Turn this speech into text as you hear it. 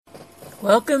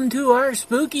Welcome to our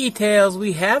spooky tales.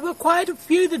 We have quite a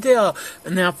few to tell.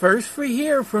 And now first for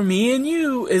here, for me and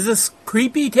you, is a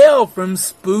creepy tale from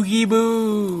Spooky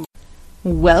Boo.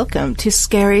 Welcome to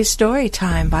Scary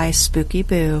Storytime by Spooky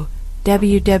Boo.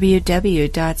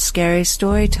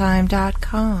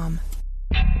 www.scarystorytime.com.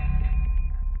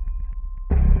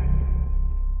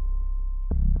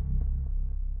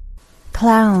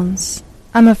 Clowns.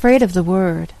 I'm afraid of the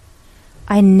word.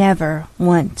 I never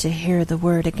want to hear the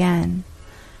word again.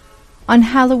 On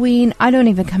Halloween, I don't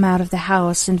even come out of the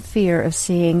house in fear of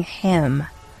seeing him,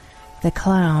 the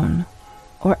clown,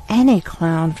 or any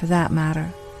clown for that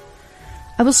matter.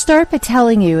 I will start by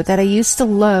telling you that I used to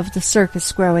love the circus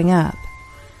growing up.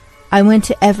 I went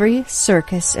to every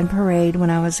circus and parade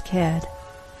when I was a kid.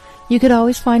 You could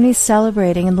always find me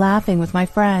celebrating and laughing with my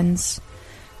friends.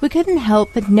 We couldn't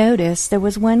help but notice there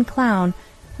was one clown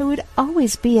who would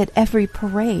always be at every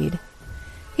parade.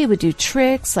 He would do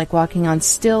tricks like walking on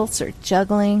stilts or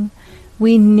juggling.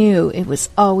 We knew it was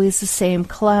always the same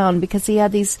clown because he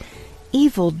had these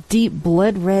evil, deep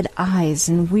blood-red eyes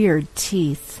and weird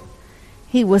teeth.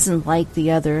 He wasn't like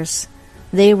the others.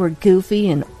 They were goofy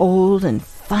and old and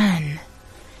fun.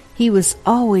 He was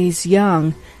always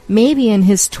young, maybe in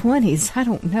his 20s, I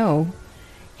don't know.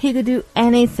 He could do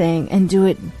anything and do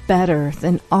it better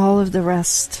than all of the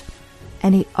rest.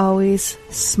 And he always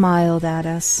smiled at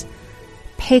us,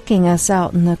 picking us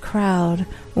out in the crowd,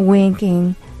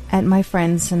 winking at my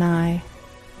friends and I.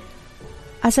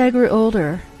 As I grew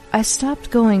older, I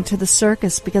stopped going to the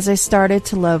circus because I started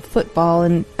to love football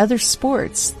and other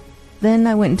sports. Then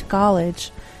I went into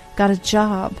college, got a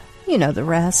job, you know the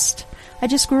rest. I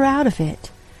just grew out of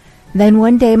it. Then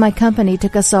one day my company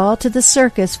took us all to the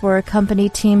circus for a company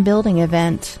team building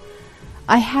event.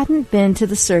 I hadn't been to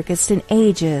the circus in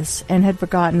ages and had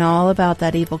forgotten all about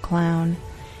that evil clown.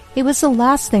 He was the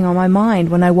last thing on my mind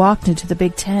when I walked into the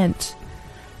big tent.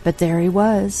 But there he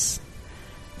was.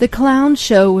 The clown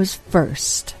show was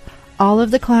first. All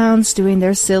of the clowns doing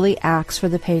their silly acts for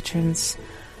the patrons.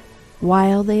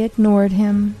 While they ignored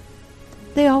him.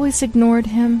 They always ignored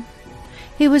him.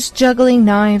 He was juggling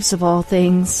knives of all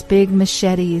things, big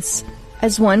machetes.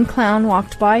 As one clown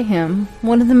walked by him,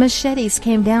 one of the machetes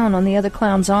came down on the other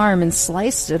clown's arm and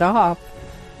sliced it off.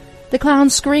 The clown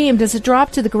screamed as it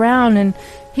dropped to the ground, and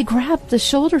he grabbed the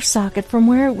shoulder socket from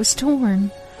where it was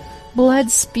torn.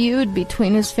 Blood spewed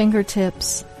between his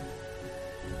fingertips.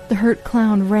 The hurt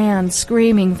clown ran,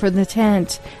 screaming for the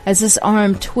tent, as his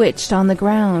arm twitched on the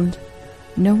ground.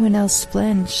 No one else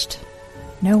flinched.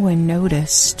 No one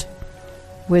noticed.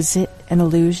 Was it an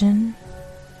illusion?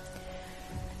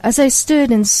 As I stood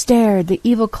and stared, the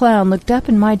evil clown looked up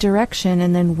in my direction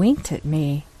and then winked at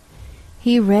me.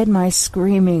 He read my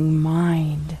screaming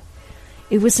mind.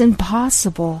 It was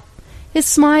impossible. His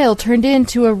smile turned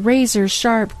into a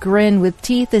razor-sharp grin with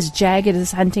teeth as jagged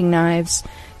as hunting knives,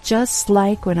 just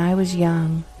like when I was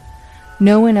young.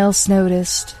 No one else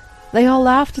noticed. They all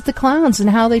laughed at the clowns and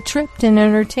how they tripped and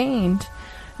entertained.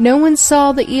 No one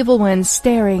saw the evil one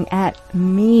staring at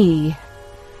me.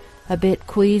 A bit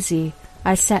queasy,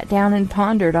 I sat down and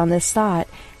pondered on this thought.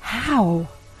 How?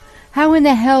 How in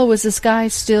the hell was this guy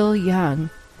still young?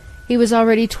 He was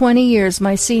already 20 years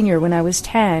my senior when I was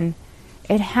 10.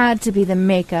 It had to be the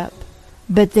makeup.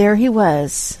 But there he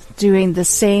was, doing the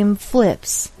same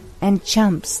flips and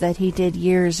jumps that he did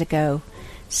years ago,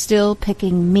 still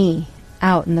picking me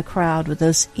out in the crowd with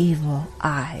those evil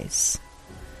eyes.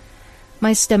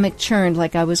 My stomach churned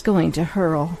like I was going to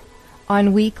hurl.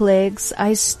 On weak legs,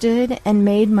 I stood and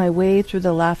made my way through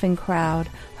the laughing crowd,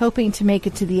 hoping to make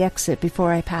it to the exit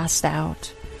before I passed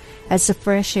out. As the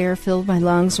fresh air filled my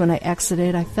lungs when I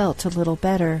exited, I felt a little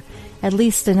better, at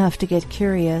least enough to get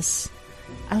curious.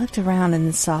 I looked around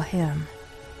and saw him,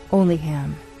 only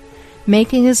him,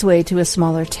 making his way to a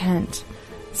smaller tent.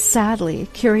 Sadly,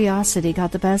 curiosity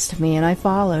got the best of me, and I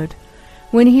followed.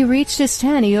 When he reached his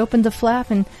tent, he opened the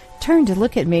flap and turned to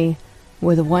look at me.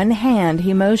 With one hand,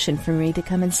 he motioned for me to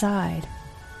come inside.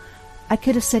 I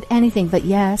could have said anything but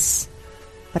yes,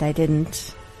 but I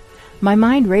didn't. My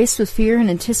mind raced with fear and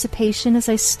anticipation as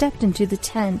I stepped into the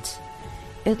tent.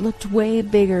 It looked way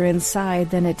bigger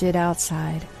inside than it did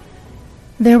outside.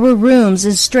 There were rooms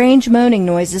and strange moaning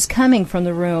noises coming from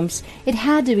the rooms. It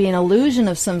had to be an illusion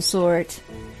of some sort.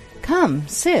 "Come,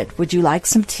 sit. Would you like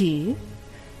some tea?"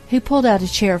 He pulled out a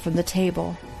chair from the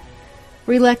table.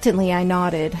 Reluctantly, I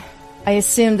nodded. I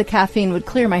assumed the caffeine would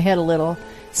clear my head a little,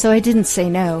 so I didn't say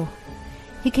no.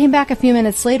 He came back a few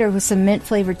minutes later with some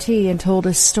mint-flavored tea and told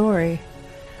his story.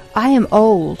 "I am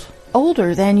old,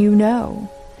 older than you know.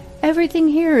 Everything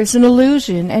here is an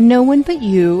illusion, and no one but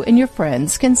you and your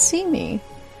friends can see me.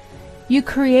 You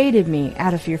created me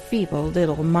out of your feeble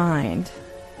little mind.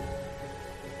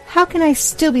 How can I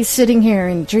still be sitting here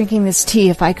and drinking this tea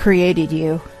if I created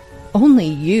you? Only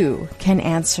you can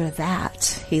answer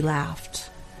that, he laughed.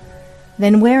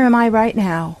 Then where am I right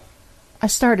now? I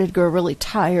started to grow really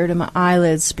tired and my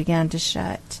eyelids began to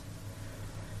shut.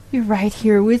 You're right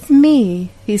here with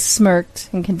me, he smirked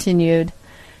and continued.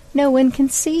 No one can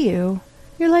see you.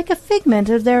 You're like a figment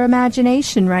of their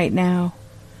imagination right now.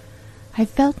 I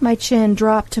felt my chin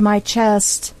drop to my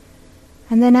chest,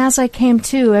 and then as I came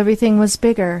to, everything was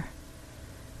bigger.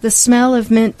 The smell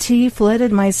of mint tea flooded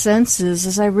my senses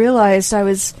as I realized I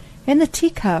was in the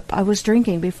teacup I was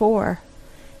drinking before.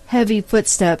 Heavy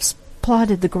footsteps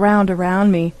plodded the ground around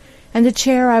me, and the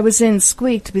chair I was in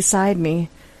squeaked beside me.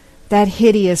 That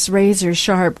hideous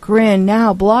razor-sharp grin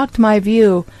now blocked my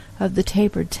view of the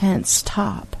tapered tent's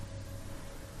top.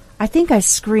 I think I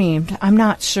screamed, I'm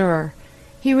not sure.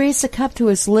 He raised a cup to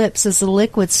his lips as the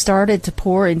liquid started to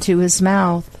pour into his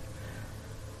mouth.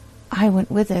 I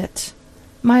went with it.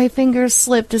 My fingers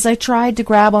slipped as I tried to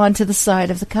grab onto the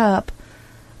side of the cup.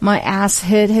 My ass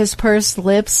hit his pursed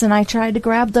lips, and I tried to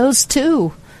grab those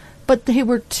too, but they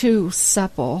were too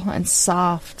supple and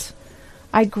soft.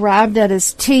 I grabbed at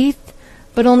his teeth,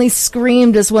 but only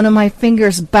screamed as one of my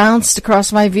fingers bounced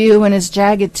across my view and his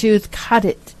jagged tooth cut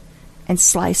it and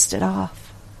sliced it off.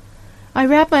 I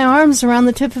wrapped my arms around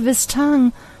the tip of his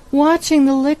tongue, watching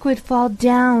the liquid fall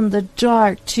down the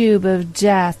dark tube of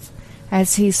death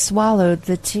as he swallowed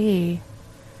the tea.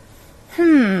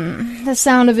 The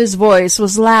sound of his voice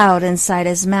was loud inside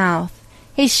his mouth.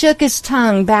 He shook his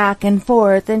tongue back and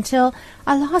forth until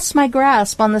I lost my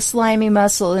grasp on the slimy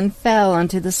muscle and fell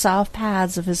onto the soft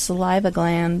pads of his saliva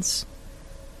glands.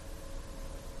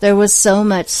 There was so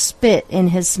much spit in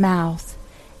his mouth,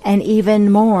 and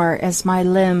even more as my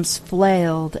limbs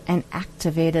flailed and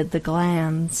activated the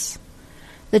glands.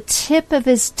 The tip of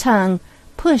his tongue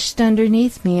pushed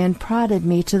underneath me and prodded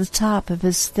me to the top of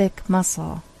his thick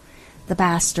muscle. The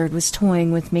bastard was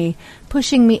toying with me,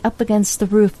 pushing me up against the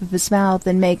roof of his mouth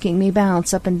and making me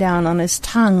bounce up and down on his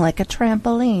tongue like a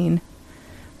trampoline.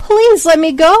 "Please let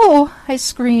me go," I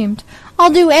screamed. "I'll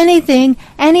do anything,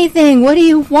 anything. What do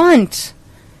you want?"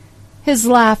 His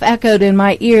laugh echoed in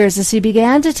my ears as he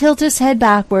began to tilt his head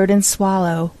backward and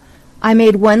swallow. I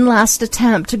made one last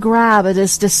attempt to grab at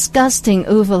his disgusting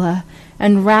uvula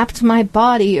and wrapped my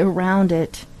body around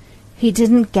it. He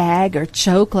didn't gag or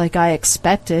choke like I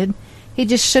expected. He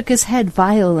just shook his head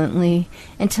violently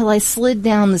until I slid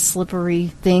down the slippery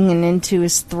thing and into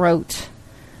his throat.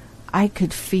 I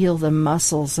could feel the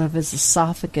muscles of his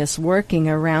esophagus working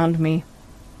around me,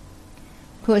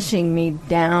 pushing me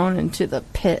down into the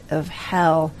pit of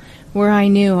hell, where I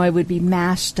knew I would be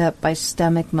mashed up by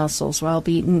stomach muscles while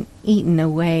being eaten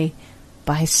away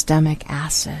by stomach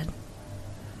acid.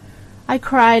 I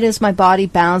cried as my body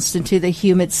bounced into the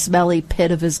humid, smelly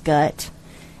pit of his gut.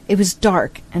 It was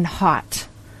dark and hot.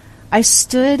 I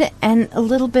stood, and a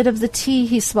little bit of the tea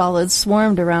he swallowed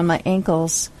swarmed around my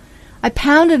ankles. I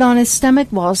pounded on his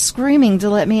stomach wall, screaming to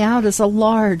let me out as a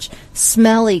large,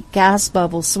 smelly gas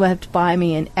bubble swept by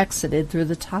me and exited through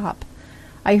the top.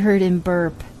 I heard him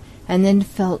burp, and then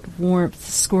felt warmth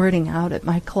squirting out at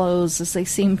my clothes as they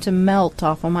seemed to melt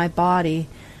off of my body.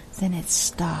 Then it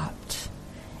stopped.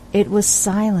 It was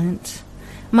silent.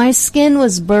 My skin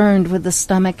was burned with the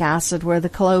stomach acid where the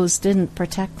clothes didn't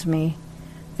protect me.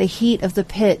 The heat of the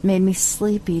pit made me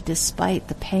sleepy despite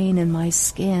the pain in my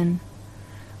skin.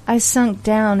 I sunk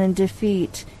down in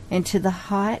defeat into the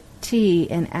hot tea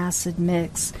and acid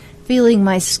mix, feeling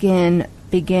my skin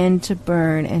begin to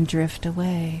burn and drift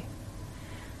away.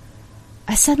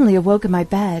 I suddenly awoke in my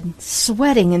bed,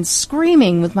 sweating and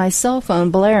screaming with my cell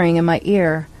phone blaring in my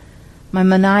ear. My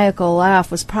maniacal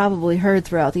laugh was probably heard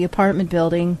throughout the apartment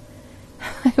building.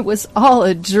 It was all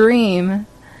a dream.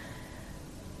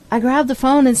 I grabbed the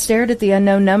phone and stared at the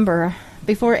unknown number.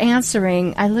 Before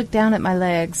answering, I looked down at my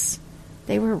legs.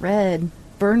 They were red,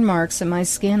 burn marks in my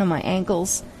skin on my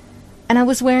ankles, and I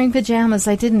was wearing pajamas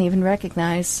I didn't even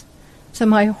recognize. To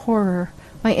my horror,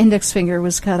 my index finger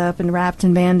was cut up and wrapped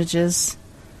in bandages.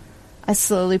 I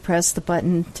slowly pressed the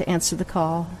button to answer the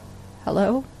call.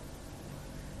 Hello?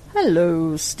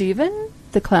 "Hello, Stephen."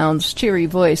 The clown's cheery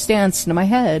voice danced into my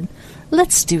head.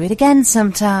 "Let's do it again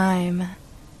sometime."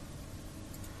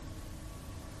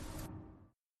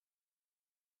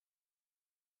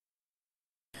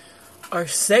 Our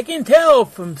second tale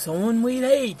from someone we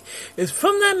hate is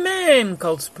from that man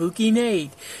called Spooky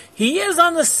Nate. He is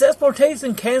on the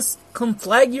Cessportation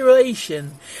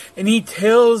Conflagration, and he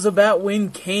tells about when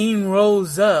Cain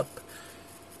rose up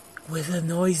with a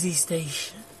noisy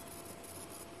station.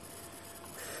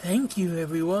 Thank you,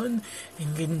 everyone,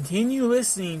 and continue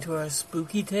listening to our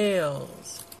spooky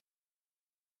tales.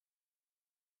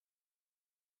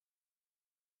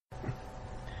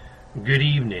 Good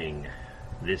evening.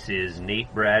 This is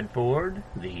Nate Bradford,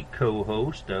 the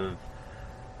co-host of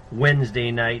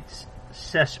Wednesday night's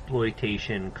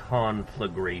Sesploitation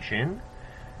Conflagration.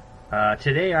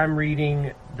 Today I'm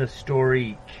reading the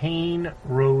story Cain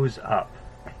Rose Up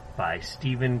by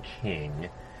Stephen King.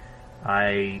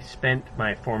 I spent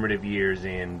my formative years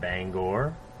in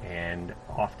Bangor and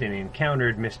often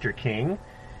encountered Mr. King.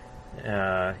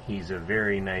 He's a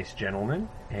very nice gentleman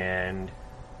and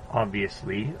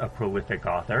obviously a prolific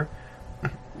author.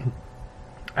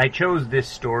 I chose this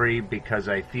story because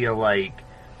I feel like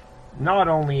not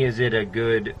only is it a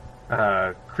good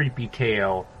creepy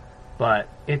tale, but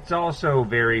it's also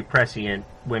very prescient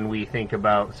when we think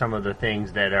about some of the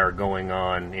things that are going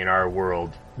on in our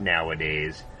world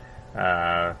nowadays.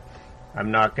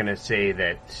 I'm not going to say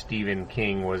that Stephen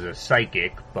King was a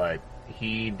psychic, but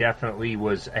he definitely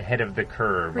was ahead of the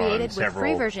curve on several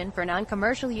free version for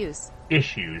non-commercial use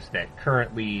issues that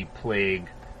currently plague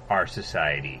our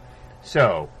society.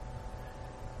 So,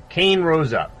 Cain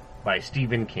Rose Up by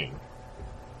Stephen King.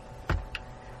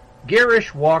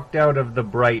 Garish walked out of the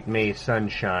bright May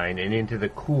sunshine and into the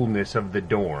coolness of the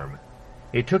dorm.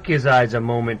 It took his eyes a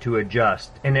moment to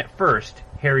adjust, and at first,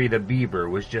 Harry the Beaver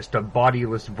was just a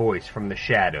bodiless voice from the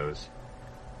shadows.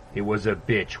 "It was a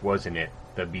bitch, wasn't it?"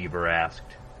 the Beaver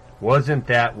asked. "Wasn't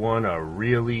that one a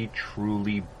really,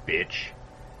 truly bitch?"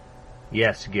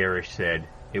 "Yes," Garish said.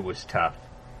 "It was tough."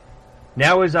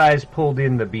 Now his eyes pulled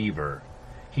in the Beaver.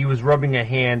 He was rubbing a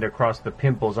hand across the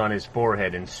pimples on his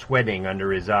forehead and sweating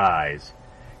under his eyes.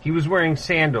 He was wearing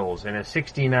sandals and a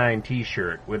 '69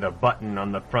 t-shirt with a button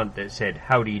on the front that said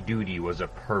Howdy Doody was a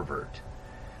pervert.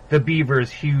 The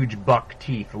Beaver's huge buck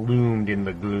teeth loomed in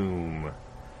the gloom.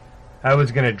 "I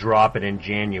was going to drop it in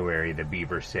January," the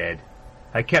Beaver said.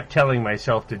 "I kept telling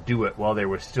myself to do it while there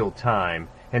was still time,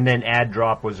 and then ad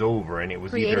drop was over and it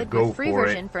was either go for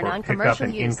it or pick up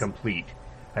an incomplete.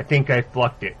 I think I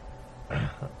flunked it.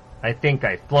 I think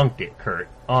I flunked it, Kurt.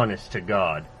 Honest to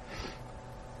God."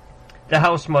 The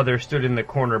house mother stood in the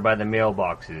corner by the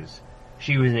mailboxes.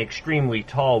 She was an extremely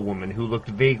tall woman who looked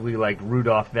vaguely like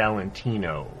Rudolph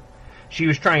Valentino. She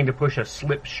was trying to push a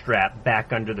slip strap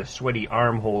back under the sweaty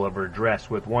armhole of her dress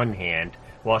with one hand,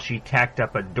 while she tacked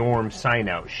up a dorm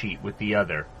sign-out sheet with the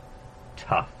other.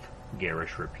 "Tough,"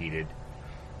 Garish repeated.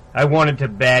 "I wanted to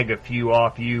bag a few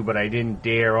off you, but I didn't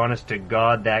dare. Honest to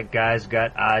God, that guy's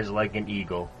got eyes like an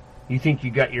eagle. You think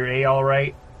you got your A all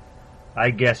right?"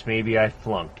 "I guess maybe I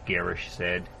flunked," Garish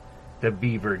said. The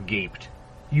Beaver gaped.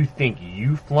 "You think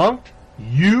you flunked?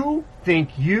 You?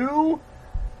 Think you?"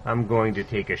 "I'm going to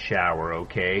take a shower,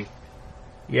 okay?"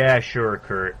 "Yeah, sure,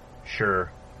 Kurt.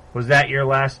 Sure. Was that your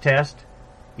last test?"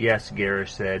 "Yes,"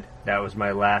 Garish said. "That was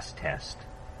my last test."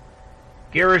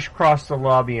 Garish crossed the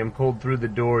lobby and pulled through the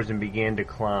doors and began to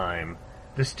climb.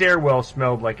 The stairwell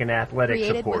smelled like an athletic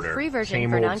supporter. Free version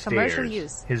Same for old non-commercial stairs.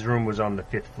 use. His room was on the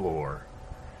 5th floor.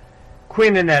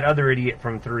 Quinn and that other idiot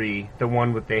from 3, the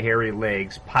one with the hairy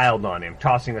legs, piled on him,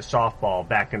 tossing a softball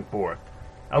back and forth.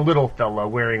 A little fellow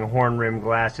wearing horn-rimmed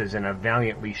glasses and a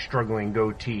valiantly struggling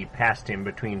goatee passed him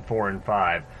between 4 and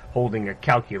 5, holding a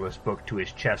calculus book to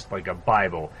his chest like a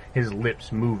Bible, his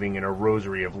lips moving in a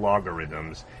rosary of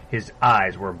logarithms. His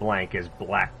eyes were blank as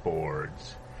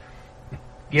blackboards.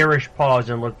 Garish paused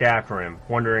and looked after him,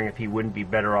 wondering if he wouldn't be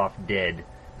better off dead.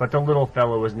 But the little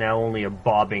fellow was now only a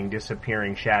bobbing,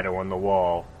 disappearing shadow on the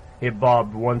wall. It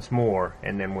bobbed once more,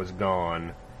 and then was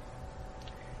gone.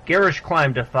 Garish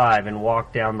climbed to 5 and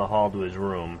walked down the hall to his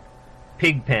room.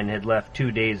 Pigpen had left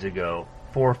 2 days ago.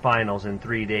 4 finals in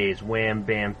 3 days. Wham,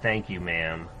 bam, thank you,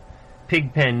 ma'am.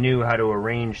 Pigpen knew how to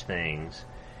arrange things.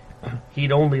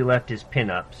 He'd only left his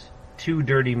pin-ups, 2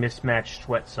 dirty mismatched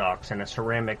sweat socks, and a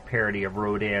ceramic parody of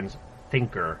Rodin's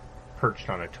Thinker perched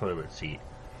on a toilet seat.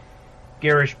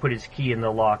 Garish put his key in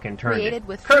the lock and turned Created it.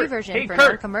 with Kurt, free version hey, for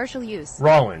Kurt! non-commercial use.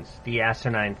 Rollins, the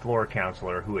asinine floor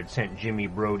counselor who had sent Jimmy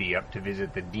Brody up to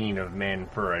visit the dean of men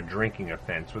for a drinking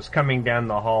offense, was coming down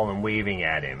the hall and waving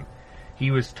at him.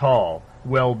 He was tall,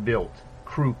 well-built,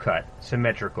 crew-cut,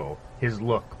 symmetrical. His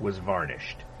look was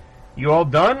varnished. "You all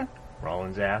done?"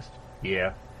 Rollins asked.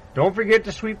 "Yeah." "Don't forget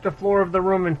to sweep the floor of the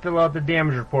room and fill out the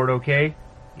damage report, okay?"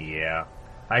 "Yeah."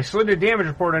 "I slid a damage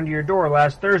report under your door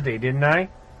last Thursday, didn't I?"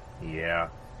 "Yeah."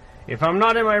 "If I'm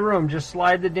not in my room, just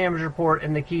slide the damage report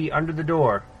and the key under the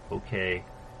door." "Okay."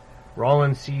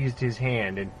 Rollins seized his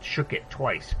hand and shook it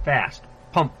twice, fast.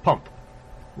 Pump, pump.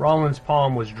 Rollins'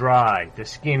 palm was dry, the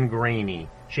skin grainy.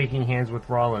 Shaking hands with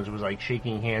Rollins was like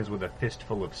shaking hands with a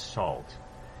fistful of salt.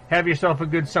 Have yourself a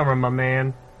good summer, my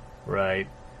man. Right.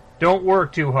 Don't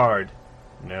work too hard.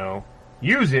 No.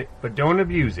 Use it, but don't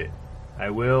abuse it. I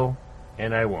will,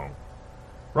 and I won't.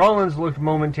 Rollins looked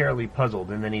momentarily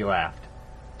puzzled, and then he laughed.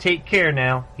 Take care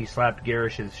now. He slapped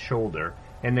Garish's shoulder,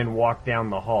 and then walked down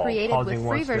the hall, pausing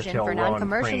once to tell Ron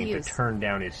Crane to turn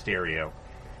down his stereo.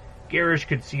 Garish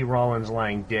could see Rollins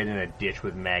lying dead in a ditch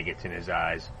with maggots in his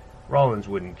eyes. Rollins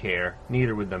wouldn't care,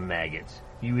 neither would the maggots.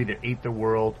 You either ate the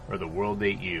world, or the world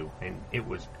ate you, and it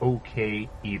was okay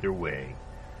either way.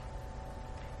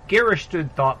 Garish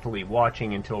stood thoughtfully,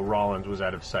 watching until Rollins was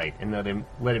out of sight, and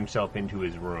let himself into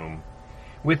his room.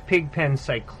 With Pigpen's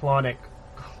cyclonic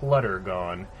clutter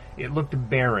gone, it looked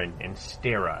barren and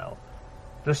sterile.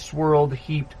 The swirled,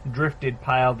 heaped, drifted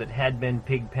pile that had been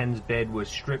Pigpen's bed was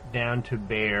stripped down to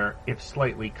bare, if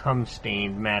slightly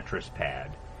cum-stained, mattress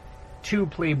pad. 2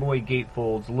 Playboy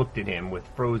gatefolds looked at him with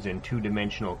frozen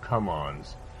two-dimensional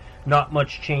come-ons. Not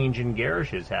much change in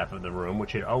Garish's half of the room,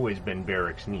 which had always been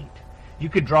barracks neat. You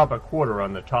could drop a quarter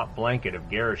on the top blanket of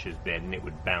Garish's bed and it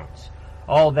would bounce.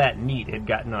 All that neat had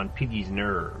gotten on Piggy's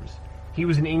nerves. He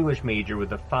was an English major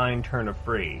with a fine turn of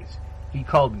phrase. He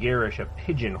called Garish a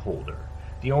pigeon holder.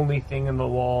 The only thing in the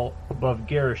wall above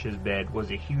Garish's bed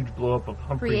was a huge blow-up of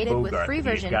Humphrey Bogart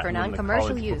that he had gotten in the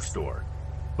college bookstore.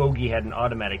 Bogey had an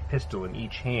automatic pistol in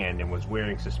each hand and was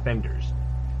wearing suspenders.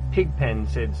 Pigpen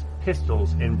said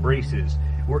pistols and braces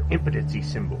were impotency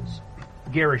symbols.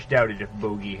 Garish doubted if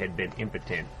Bogey had been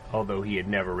impotent, although he had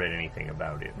never read anything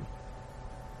about him.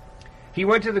 He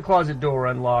went to the closet door,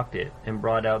 unlocked it, and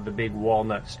brought out the big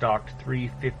walnut-stocked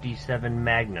 .357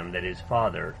 Magnum that his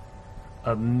father,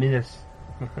 a Miss...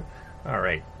 All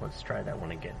right, let's try that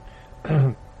one again.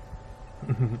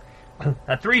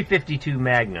 A .352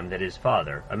 Magnum that his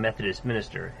father, a Methodist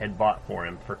minister, had bought for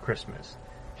him for Christmas.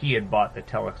 He had bought the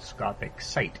telescopic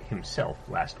sight himself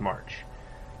last March.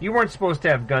 You weren't supposed to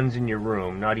have guns in your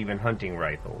room, not even hunting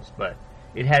rifles, but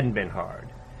it hadn't been hard.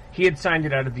 He had signed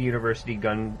it out of the university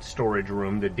gun storage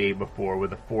room the day before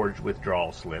with a forged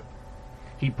withdrawal slip.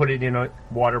 He put it in a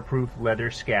waterproof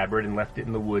leather scabbard and left it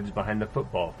in the woods behind the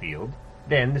football field.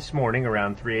 Then, this morning,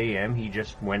 around 3 a.m., he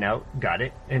just went out, got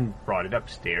it, and brought it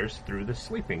upstairs through the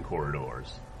sleeping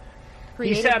corridors.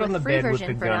 He sat on the bed with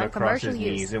the gun across his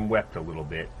knees and wept a little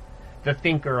bit. The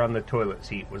thinker on the toilet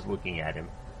seat was looking at him.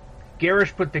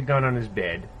 Garish put the gun on his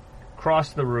bed,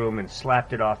 crossed the room, and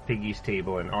slapped it off Piggy's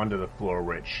table and onto the floor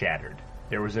where it shattered.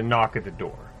 There was a knock at the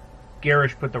door.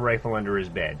 Garish put the rifle under his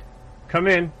bed. "Come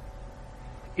in."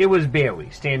 It was Bailey,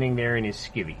 standing there in his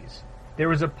skivvies. There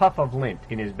was a puff of lint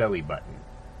in his belly button.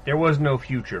 There was no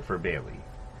future for Bailey.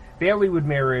 Bailey would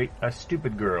marry a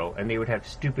stupid girl, and they would have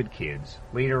stupid kids.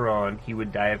 Later on, he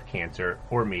would die of cancer,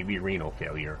 or maybe renal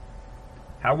failure.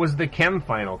 "How was the chem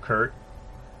final, Kurt?"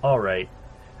 "All right.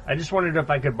 I just wondered if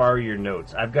I could borrow your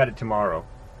notes. I've got it tomorrow.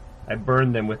 I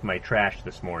burned them with my trash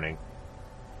this morning."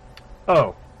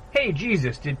 "Oh, hey,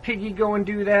 Jesus, did Piggy go and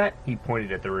do that?" He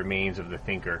pointed at the remains of the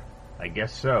thinker. "I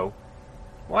guess so."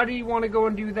 "Why do you want to go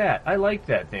and do that? I like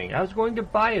that thing. I was going to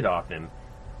buy it off him."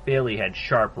 Bailey had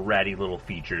sharp, ratty little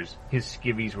features. His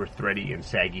skivvies were thready and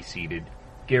saggy-seated.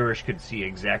 Garish could see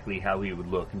exactly how he would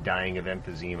look, dying of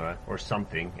emphysema or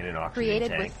something in an oxygen Created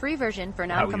tank. with free version for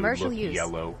non-commercial use.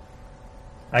 Yellow.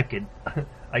 I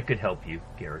could help you,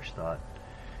 Garish thought.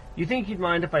 "You think you'd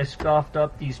mind if I scoffed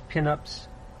up these pin-ups?"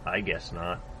 "I guess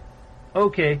not."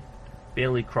 "Okay."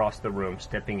 Bailey crossed the room,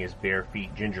 stepping his bare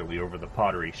feet gingerly over the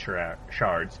pottery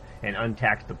shards, and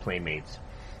untacked the playmates.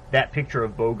 "That picture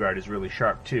of Bogart is really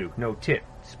sharp, too. No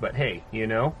tits, but hey, you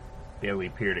know?" Bailey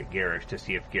peered at Garish to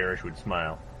see if Garish would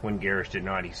smile. When Garish did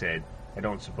not, he said, "I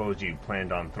don't suppose you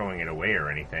planned on throwing it away or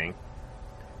anything?"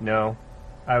 "No.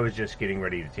 I was just getting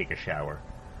ready to take a shower."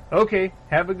 "Okay.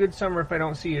 Have a good summer if I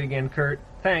don't see you again, Kurt.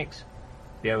 Thanks."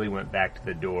 Bailey went back to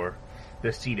the door,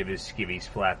 the seat of his skivvies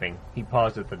flapping. He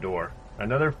paused at the door.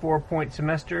 "Another 4-point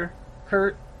semester,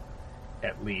 Kurt?"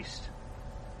 "At least."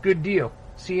 "Good deal.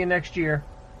 See you next year."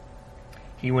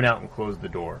 He went out and closed the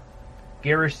door.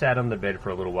 Garish sat on the bed for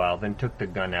a little while, then took the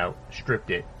gun out, stripped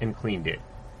it, and cleaned it.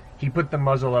 He put the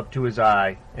muzzle up to his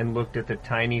eye and looked at the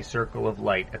tiny circle of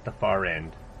light at the far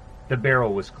end. The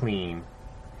barrel was clean.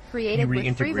 Created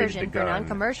with free version for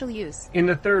non-commercial use. In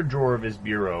the third drawer of his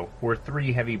bureau were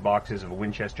 3 heavy boxes of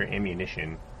Winchester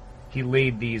ammunition. He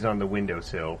laid these on the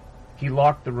windowsill. He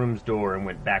locked the room's door and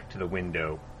went back to the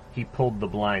window. He pulled the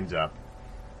blinds up.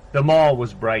 The mall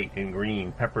was bright and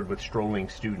green, peppered with strolling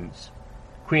students.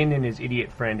 Quinn and his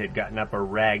idiot friend had gotten up a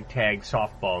ragtag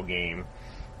softball game.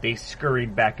 They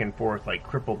scurried back and forth like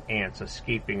crippled ants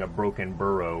escaping a broken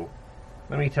burrow.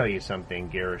 "Let me tell you something,"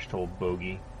 Garish told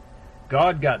Bogey.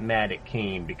 God got mad at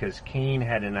Cain because Cain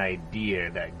had an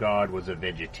idea that God was a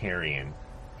vegetarian.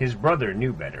 His brother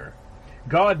knew better.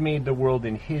 God made the world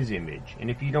in his image, and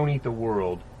if you don't eat the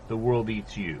world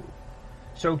eats you.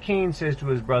 So Cain says to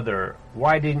his brother,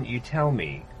 "Why didn't you tell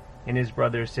me?" And his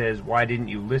brother says, "Why didn't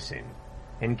you listen?"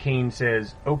 And Cain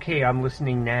says, "Okay, I'm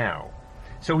listening now."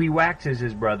 So he waxes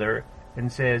his brother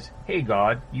and says, "Hey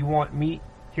God, you want meat?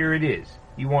 Here it is.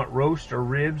 You want roast or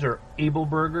ribs or Abel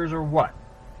burgers or what?"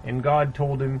 And God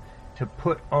told him to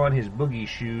put on his boogie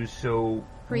shoes, so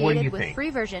what do you Created with think?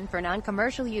 free version for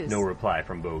non-commercial use. No reply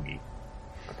from Bogey.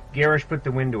 Garish put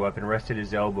the window up and rested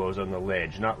his elbows on the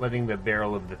ledge, not letting the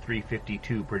barrel of the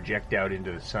 352 project out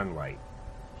into the sunlight.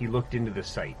 He looked into the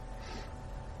sight.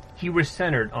 He was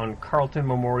centered on Carlton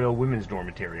Memorial Women's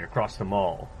Dormitory across the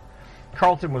mall.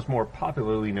 Carlton was more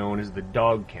popularly known as the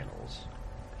Dog Kennels.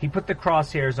 He put the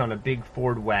crosshairs on a big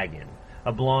Ford wagon.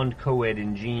 A blonde co-ed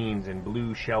in jeans and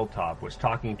blue shell-top was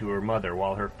talking to her mother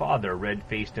while her father,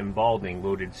 red-faced and balding,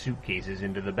 loaded suitcases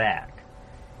into the back.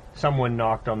 Someone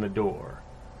knocked on the door.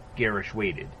 Garish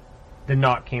waited. The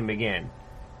knock came again.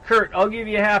 "Kurt, I'll give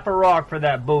you half a rock for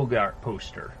that Bogart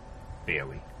poster."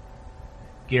 Bailey.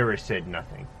 Garish said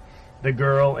nothing. The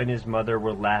girl and his mother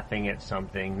were laughing at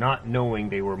something, not knowing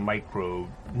that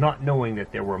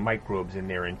there were microbes in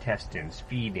their intestines,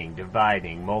 feeding,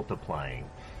 dividing, multiplying.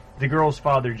 The girl's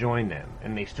father joined them,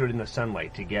 and they stood in the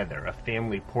sunlight together, a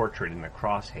family portrait in the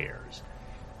crosshairs.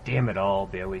 "Damn it all,"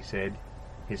 Bailey said.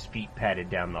 His feet padded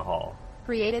down the hall.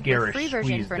 Created Garish with free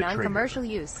version squeezed for the non-commercial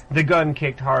trigger. use. The gun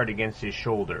kicked hard against his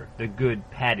shoulder, the good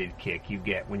padded kick you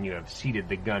get when you have seated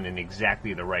the gun in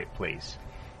exactly the right place.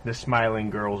 The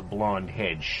smiling girl's blonde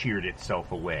head sheared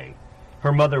itself away.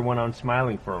 Her mother went on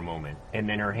smiling for a moment, and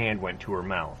then her hand went to her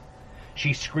mouth.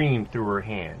 She screamed through her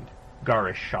hand.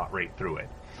 Garish shot right through it.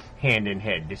 Hand and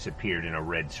head disappeared in a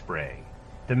red spray.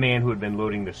 The man who had been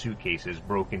loading the suitcases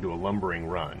broke into a lumbering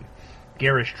run.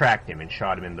 Garish tracked him and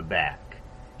shot him in the back.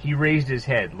 He raised his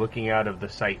head, looking out of the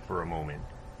sight for a moment.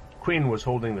 Quinn was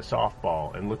holding the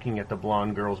softball and looking at the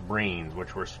blonde girl's brains,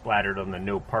 which were splattered on the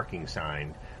no parking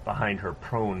sign behind her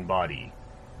prone body.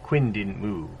 Quinn didn't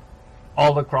move.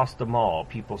 All across the mall,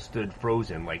 people stood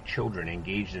frozen like children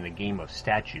engaged in a game of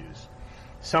statues.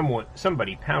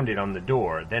 Somebody pounded on the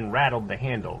door, then rattled the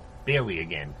handle. Bailey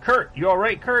again. "Kurt, you all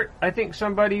right, Kurt? I think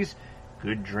somebody's—"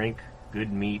 "Good drink,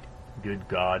 good meat, good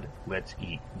God, let's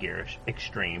eat," Garish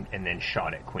exclaimed, and then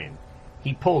shot at Quinn.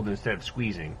 He pulled instead of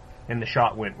squeezing, and the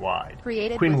shot went wide.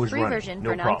 Created Quinn with was free running, version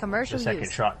no for problem. non-commercial The second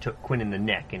use. shot took Quinn in the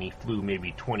neck, and he flew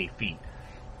maybe 20 feet.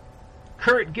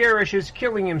 "Kurt Garish is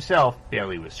killing himself,"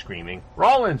 Bailey was screaming.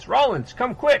 "Rollins, Rollins,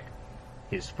 come quick!"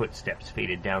 His footsteps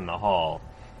faded down the hall.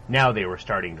 Now they were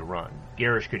starting to run.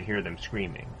 Garish could hear them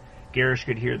screaming. Garish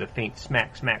could hear the faint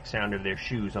smack-smack sound of their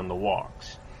shoes on the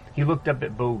walks. He looked up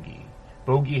at Bogey.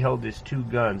 Bogey held his two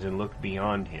guns and looked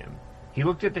beyond him. He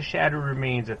looked at the shattered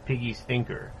remains of Piggy's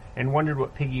thinker and wondered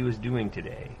what Piggy was doing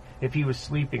today, if he was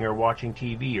sleeping or watching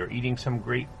TV or eating some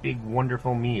great big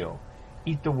wonderful meal.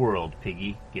 "Eat the world,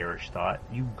 Piggy," Garish thought.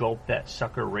 "You gulped that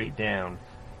sucker right down."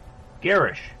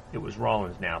 "Garish!" It was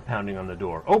Rollins now, pounding on the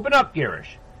door. "Open up,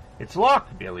 Garish!" "It's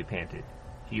locked," Bailey panted.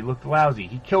 "He looked lousy.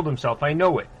 He killed himself, I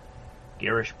know it."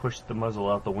 Garish pushed the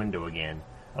muzzle out the window again.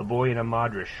 A boy in a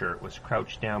Madras shirt was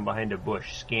crouched down behind a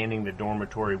bush, scanning the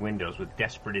dormitory windows with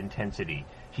desperate intensity.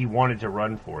 He wanted to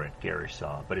run for it, Garish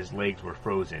saw, but his legs were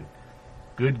frozen.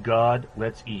 "Good God,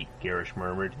 let's eat," Garish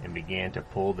murmured, and began to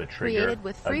pull the trigger Created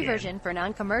with free again. version for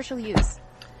non-commercial use.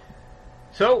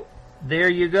 So, there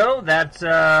you go. That's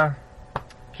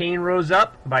Cain Rose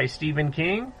Up by Stephen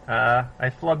King.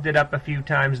 I flubbed it up a few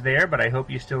times there, but I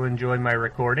hope you still enjoy my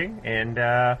recording, and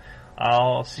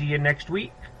I'll see you next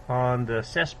week on the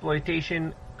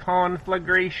Sesploitation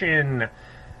Conflagration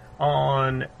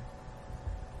on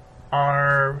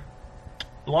our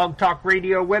Blog Talk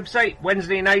Radio website,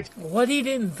 Wednesday nights. What he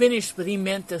didn't finish, but he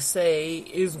meant to say,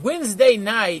 is Wednesday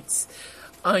nights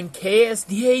on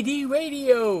KSDAD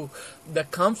Radio, the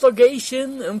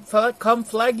conflagration and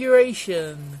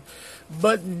conflagration.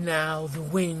 But now the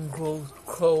wind grows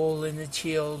cold and the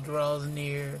chill draws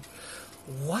near.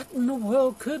 What in the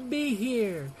world could be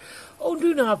here? Oh,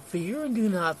 do not fear and do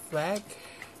not flack,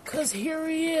 'cause here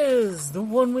he is, the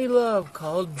one we love,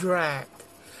 called Drac.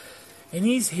 And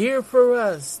he's here for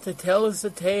us to tell us a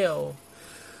tale.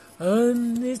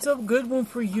 And it's a good one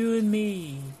for you and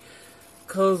me.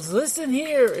 'Cause listen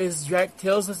here as Drac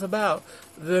tells us about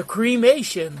the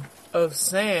cremation of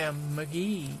Sam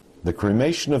McGee. The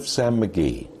Cremation of Sam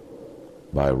McGee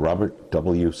by Robert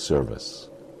W. Service.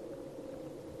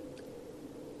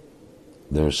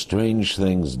 There are strange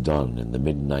things done in the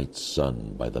midnight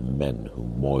sun by the men who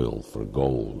moil for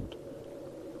gold.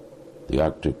 The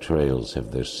Arctic trails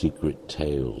have their secret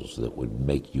tales that would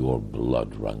make your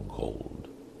blood run cold.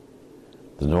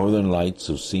 The northern lights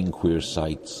have seen queer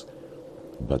sights,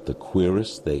 but the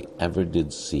queerest they ever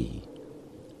did see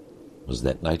was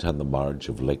that night on the marge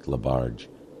of Lake Labarge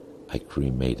I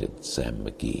cremated Sam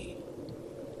McGee.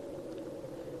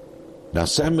 Now,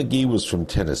 Sam McGee was from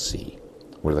Tennessee,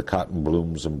 where the cotton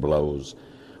blooms and blows.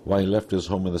 Why he left his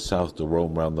home in the South to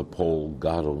roam round the pole,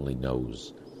 God only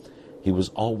knows. He was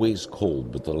always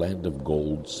cold, but the land of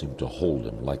gold seemed to hold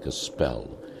him like a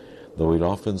spell, though he'd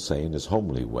often say in his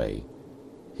homely way,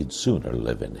 he'd sooner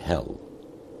live in hell.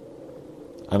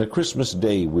 On a Christmas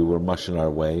day, we were mushing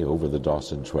our way over the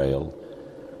Dawson Trail.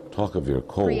 Talk of your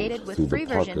cold through the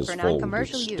parka's fold, it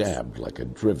stabbed like a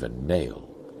driven nail.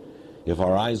 If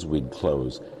our eyes we'd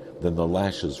close, then the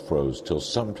lashes froze till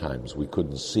sometimes we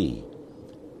couldn't see.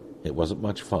 It wasn't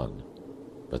much fun,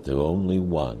 but the only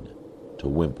one to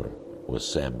whimper was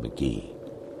Sam McGee.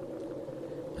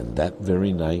 And that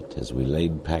very night, as we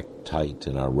laid packed tight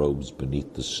in our robes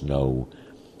beneath the snow,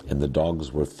 and the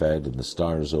dogs were fed and the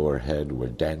stars o'erhead were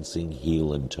dancing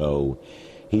heel and toe,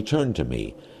 he turned to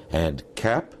me, and,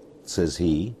 "Cap," says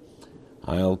he,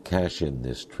 "I'll cash in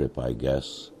this trip, I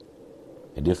guess.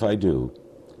 And if I do,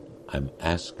 I'm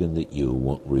asking that you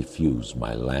won't refuse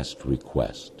my last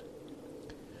request."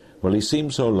 Well, he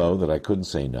seemed so low that I couldn't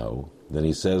say no. Then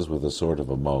he says with a sort of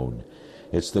a moan,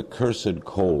 "It's the cursed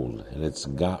cold, and it's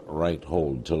got right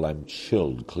hold till I'm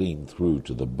chilled clean through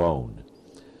to the bone.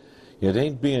 It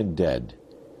ain't being dead,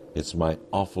 it's my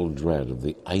awful dread of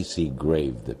the icy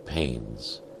grave that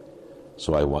pains.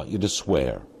 So I want you to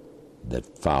swear that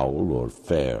foul or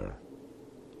fair,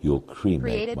 you'll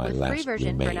cremate my last remains." Created with free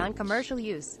version for non-commercial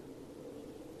use.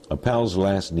 A pal's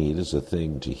last need is a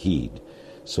thing to heed,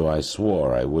 so I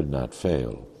swore I would not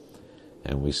fail.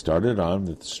 And we started on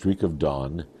with the streak of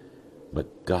dawn,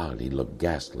 but God, he looked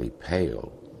ghastly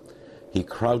pale. He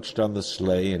crouched on the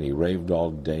sleigh and he raved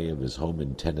all day of his home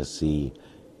in Tennessee,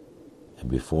 and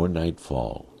before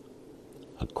nightfall,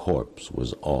 a corpse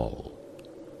was all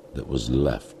that was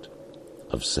left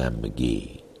of Sam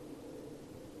McGee.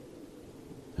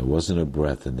 There wasn't a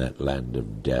breath in that land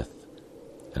of death,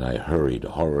 and I hurried,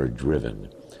 horror-driven,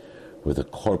 with a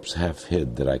corpse half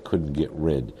hid that I couldn't get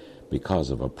rid because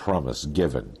of a promise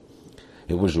given.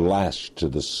 It was lashed to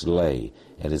the sleigh,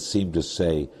 and it seemed to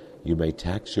say, "You may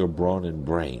tax your brawn and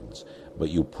brains, but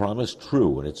you promise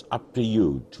true, and it's up to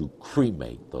you to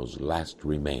cremate those last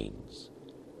remains."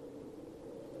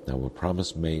 Now a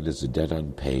promise made is a debt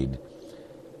unpaid,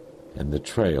 and the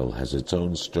trail has its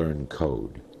own stern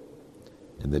code.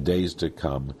 In the days to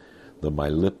come, though my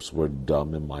lips were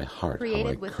dumb in my heart, Created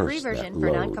how I with free cursed that version for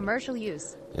load. non-commercial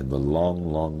use. In the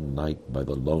long, long night by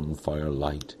the lone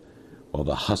firelight, while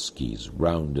the huskies,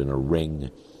 round in a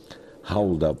ring,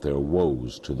 howled out their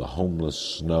woes to the homeless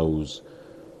snows.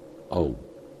 Oh,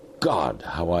 God,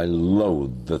 how I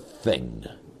loathed the thing!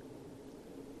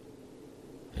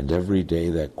 And every day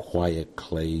that quiet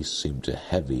clay seemed to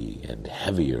heavy and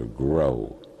heavier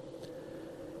grow.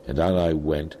 And on I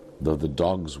went, though the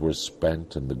dogs were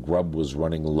spent and the grub was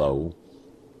running low.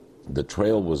 The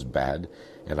trail was bad,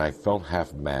 and I felt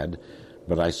half mad,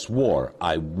 but I swore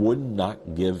I would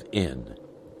not give in.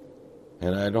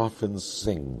 And I'd often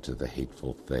sing to the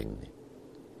hateful thing,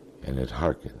 and it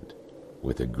hearkened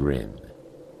with a grin.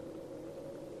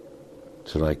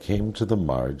 Till I came to the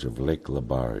marge of Lake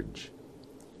Labarge,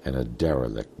 and a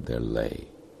derelict there lay.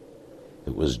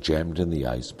 It was jammed in the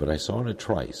ice, but I saw in a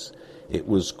trice it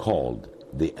was called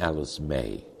the Alice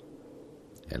May.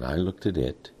 And I looked at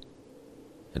it,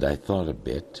 and I thought a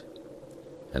bit,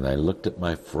 and I looked at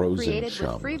my frozen Created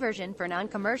chum. with free version for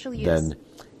non-commercial use. Then,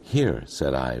 "Here,"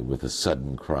 said I with a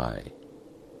sudden cry,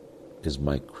 "is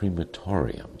my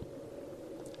crematorium."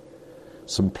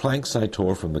 Some planks I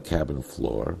tore from the cabin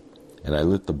floor, and I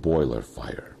lit the boiler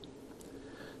fire.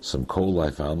 Some coal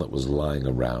I found that was lying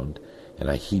around, and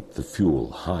I heaped the fuel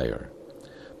higher.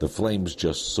 The flames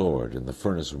just soared, and the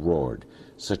furnace roared,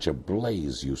 such a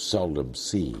blaze you seldom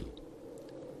see.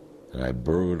 And I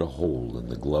burrowed a hole in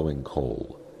the glowing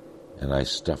coal, and I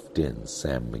stuffed in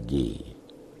Sam McGee.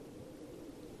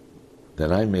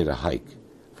 Then I made a hike,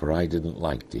 for I didn't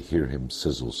like to hear him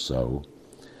sizzle so,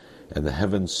 and the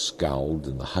heavens scowled,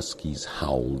 and the huskies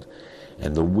howled,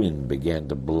 and the wind began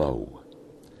to blow.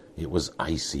 It was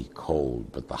icy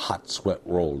cold, but the hot sweat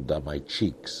rolled down my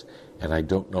cheeks, and I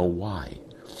don't know why.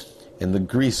 And the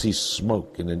greasy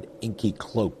smoke in an inky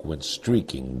cloak went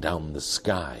streaking down the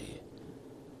sky.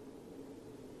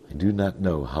 I do not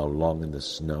know how long in the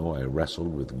snow I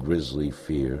wrestled with grisly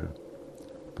fear,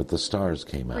 but the stars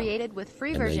came out, Created with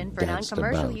free and version they for danced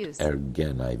non-commercial about use. ere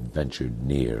again I ventured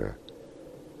near.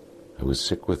 I was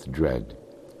sick with dread,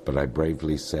 but I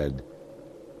bravely said,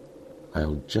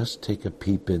 I'll just take a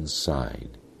peep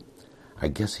inside. I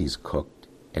guess he's cooked,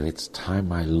 and it's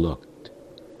time I looked.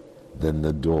 Then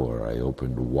the door I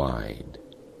opened wide,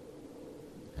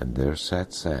 and there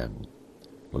sat Sam,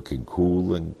 looking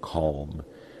cool and calm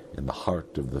in the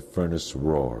heart of the furnace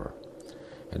roar,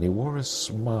 and he wore a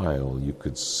smile you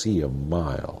could see a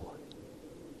mile.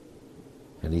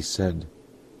 And he said,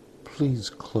 please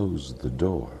close the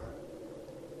door.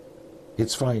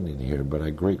 It's fine in here, but I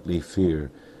greatly fear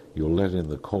you'll let in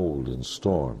the cold and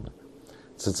storm.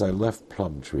 Since I left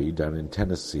Plumtree down in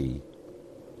Tennessee,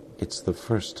 it's the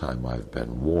first time I've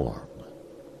been warm.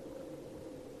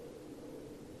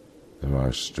 There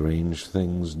are strange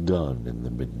things done in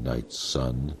the midnight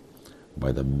sun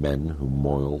by the men who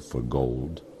moil for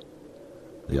gold.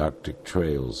 The Arctic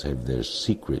trails have their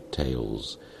secret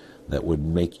tales that would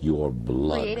make your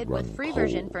blood Created run with free cold.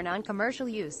 version for non-commercial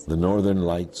use. The northern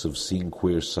lights have seen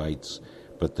queer sights,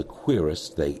 but the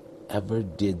queerest they ever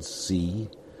did see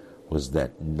was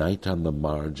that night on the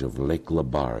marge of Lake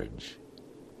LaBarge.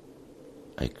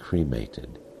 I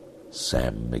cremated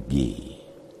Sam McGee.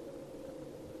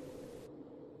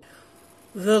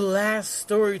 The last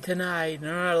story tonight,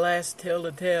 and our last tale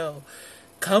to tell,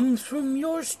 comes from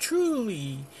yours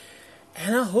truly,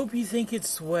 and I hope you think it's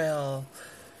swell.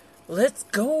 Let's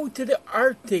go to the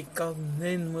Arctic, and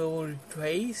then we'll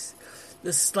retrace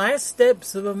the last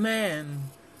steps of a man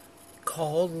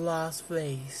called Lost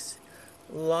Face.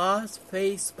 Lost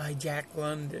Face by Jack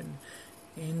London.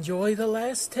 Enjoy the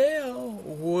last tale.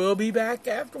 We'll be back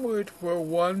afterward for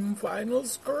one final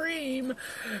scream.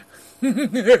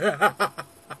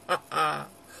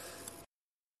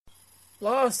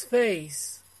 Lost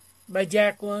Face by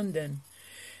Jack London.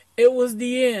 It was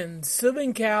the end.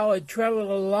 Southern Cal had traveled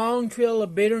a long trail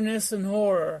of bitterness and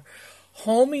horror,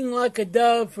 homing like a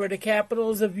dove for the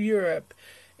capitals of Europe.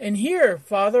 And here,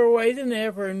 farther away than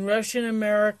ever, in Russian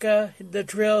America, the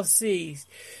trail ceased.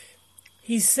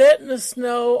 He sat in the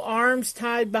snow, arms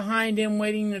tied behind him,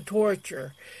 waiting to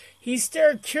torture. He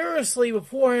stared curiously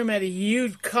before him at a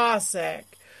huge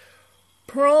Cossack,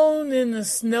 prone in the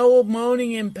snow,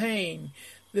 moaning in pain.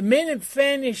 The men had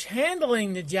finished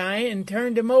handling the giant and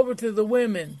turned him over to the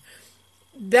women.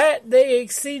 That they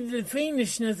exceeded the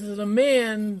fiendishness of the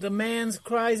men, the man's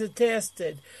cries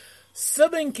attested.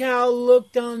 Southern Cal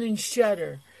looked on and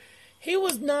shuddered. He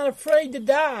was not afraid to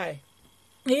die.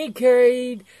 He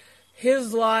carried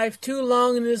his life too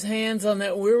long in his hands on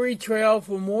that weary trail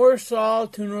from Warsaw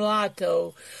to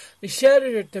Nulato, to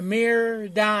shudder at the mere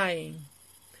dying.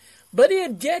 But he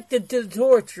objected to the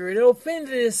torture. It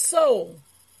offended his soul.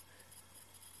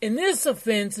 And this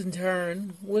offense, in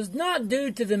turn, was not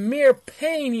due to the mere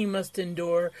pain he must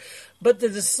endure, but to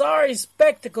the sorry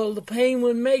spectacle the pain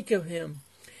would make of him.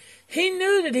 He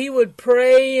knew that he would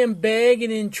pray and beg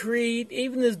and entreat,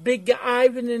 even as Big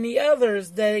Ivan and the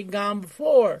others that had gone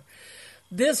before.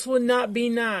 This would not be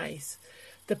nice.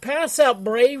 To pass out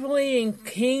bravely and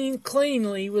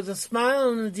cleanly with a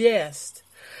smile and a jest.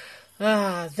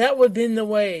 That would have been the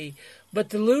way. But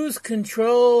to lose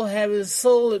control, have his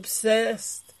soul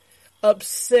upset, by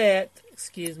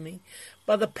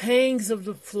the pangs of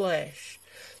the flesh,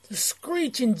 to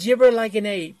screech and gibber like an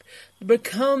ape, to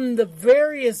become the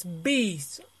veriest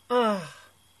beast. That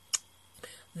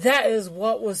is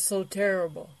what was so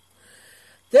terrible.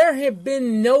 There had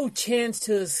been no chance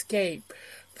to escape.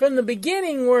 From the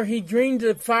beginning, where he dreamed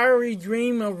the fiery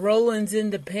dream of Poland's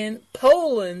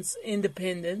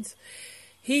independence,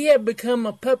 he had become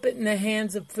a puppet in the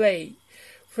hands of fate.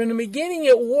 From the beginning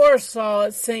at Warsaw,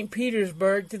 at St.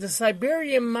 Petersburg, to the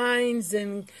Siberian mines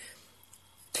in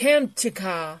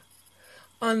Kamchatka,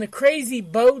 on the crazy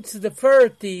boats of the fur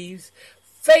thieves,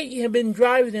 fate had been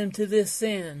driving him to this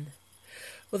end.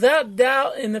 Without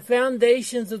doubt, in the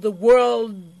foundations of the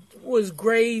world was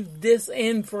graved this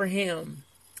end for him.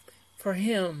 For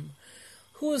him,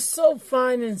 who was so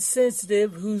fine and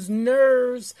sensitive, whose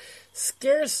nerves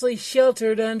scarcely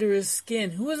sheltered under his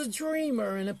skin, who was a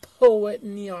dreamer and a poet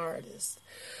and the artist.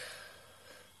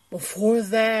 Before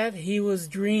that, he was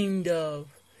dreamed of.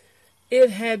 It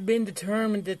had been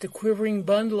determined that the quivering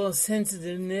bundle of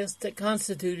sensitiveness that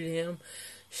constituted him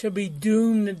should be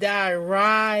doomed to die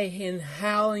wry in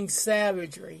howling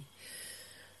savagery,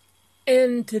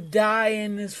 and to die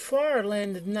in this far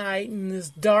land of night, in this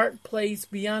dark place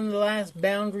beyond the last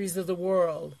boundaries of the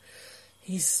world.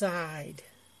 He sighed.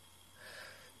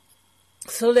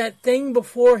 So that thing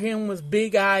before him was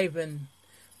Big Ivan,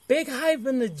 Big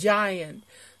Ivan the giant,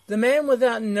 the man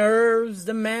without nerves,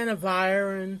 the man of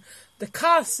iron, the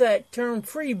Cossack turned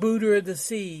freebooter of the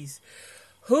seas,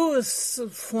 who was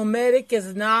phlegmatic as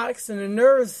an ox and a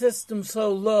nervous system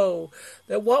so low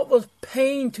that what was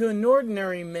pain to an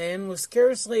ordinary man was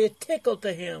scarcely a tickle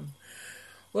to him.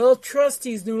 Well,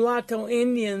 trustees mulatto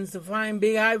Indians defined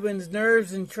Big Ivan's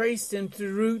nerves and traced them to the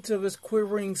roots of his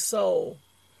quivering soul.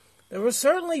 They were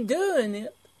certainly doing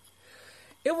it.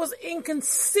 It was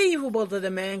inconceivable that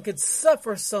a man could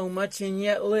suffer so much and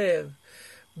yet live.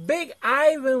 Big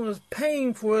Ivan was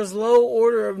paying for his low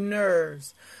order of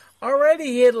nerves. Already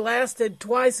he had lasted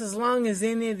twice as long as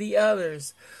any of the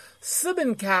others.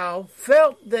 Subinkow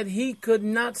felt that he could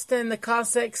not stand the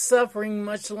Cossack suffering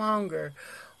much longer.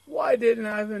 Why didn't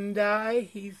Ivan die?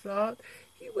 He thought.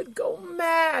 He would go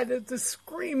mad if the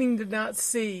screaming did not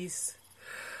cease.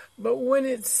 But when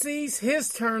it ceased, his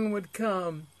turn would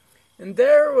come. And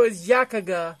there was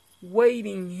Yakaga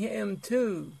waiting him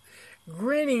too,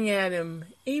 grinning at him,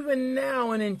 even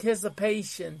now in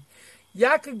anticipation.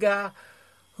 Yakaga,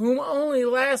 whom only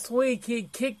last week he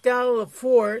had kicked out of the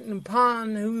fort and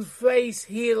upon whose face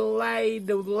he had laid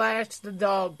to lash the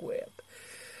dog whip.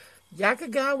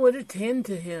 Yakaga would attend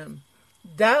to him.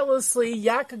 Doubtlessly,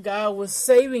 Yakaga was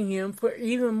saving him for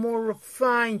even more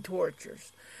refined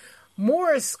tortures,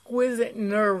 more exquisite and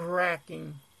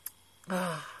nerve-wracking.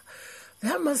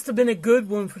 That must have been a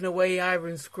good one from the way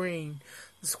Ivan screamed.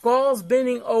 The squaws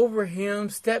bending over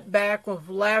him stepped back with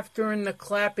laughter and the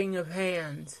clapping of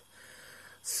hands.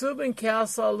 Subinkow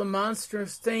saw the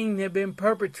monstrous thing that had been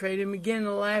perpetrated and began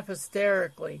to laugh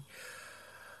hysterically.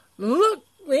 Look!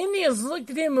 The Indians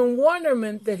looked at him in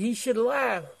wonderment that he should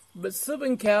laugh, but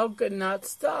Subinkow could not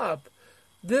stop.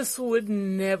 This would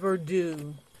never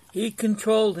do. He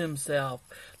controlled himself,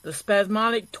 the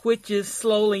spasmodic twitches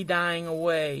slowly dying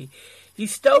away. He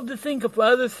strove to think of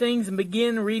other things and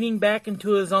began reading back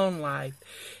into his own life.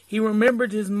 He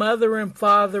remembered his mother and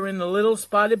father and the little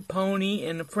spotted pony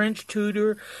and the French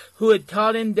tutor who had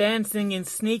taught him dancing and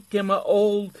sneaked him an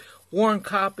old worn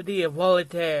copy of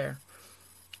Voltaire.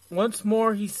 Once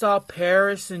more he saw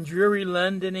Paris and dreary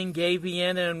London and gay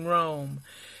Vienna and Rome.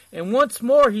 And once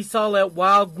more he saw that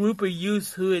wild group of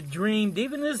youths who had dreamed,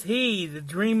 even as he, the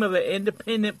dream of an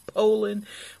independent Poland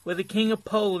with the King of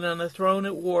Poland on the throne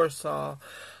at Warsaw.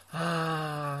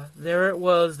 There it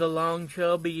was, the long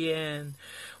trail began.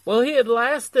 Well, he had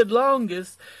lasted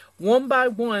longest. One by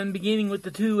one, beginning with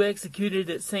the two executed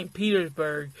at St.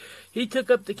 Petersburg, he took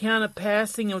up the count of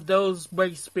passing of those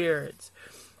brave spirits.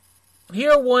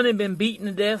 Here one had been beaten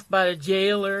to death by the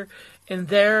jailer, and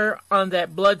there on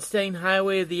that blood-stained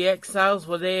highway of the exiles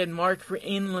where they had marched for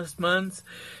endless months,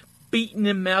 beaten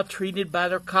and maltreated by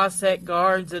their Cossack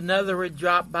guards, another had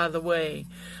dropped by the way.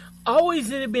 Always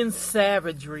it had been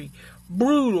savagery,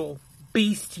 brutal,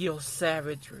 bestial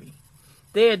savagery.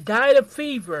 They had died of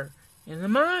fever in the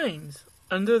mines,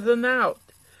 under the knout.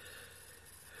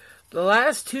 The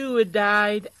last two had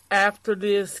died after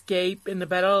the escape in the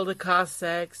Battle of the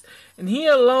Cossacks, and he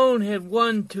alone had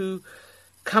won to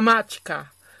Kamachka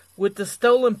with the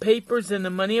stolen papers and the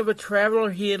money of a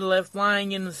traveler he had left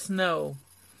lying in the snow.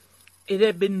 It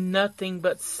had been nothing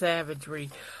but savagery.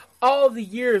 All the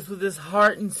years with his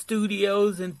heart in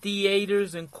studios and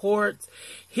theaters and courts,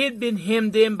 he had been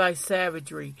hemmed in by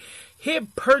savagery. He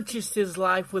had purchased his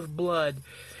life with blood.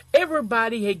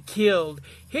 Everybody had killed.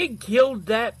 He had killed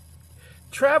that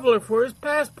traveler for his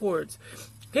passports.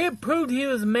 He had proved he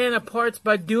was a man of parts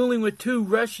by dueling with 2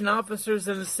 Russian officers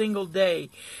in a single day.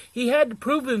 He had to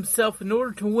prove himself in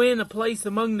order to win a place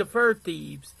among the fur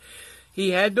thieves.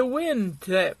 He had to win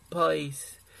that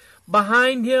place.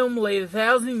 Behind him lay the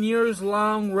 1,000 years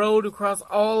long road across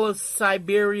all of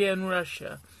Siberia and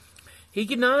Russia. He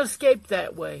could not escape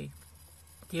that way.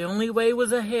 The only way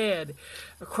was ahead,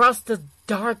 across the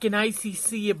dark and icy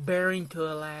sea of Bering to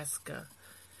Alaska.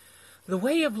 The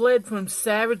way had led from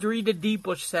savagery to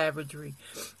deeper savagery,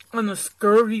 on the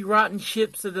scurvy, rotten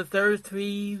ships of the fur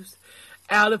thieves,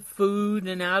 out of food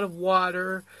and out of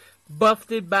water,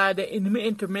 buffeted by the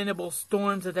interminable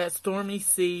storms of that stormy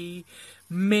sea.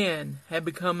 Men had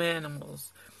become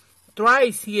animals.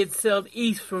 Thrice he had sailed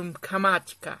east from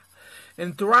Kamachka,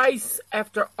 and thrice,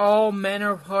 after all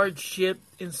manner of hardship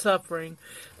and suffering,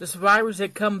 the survivors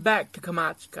had come back to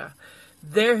Kamachka.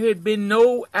 There had been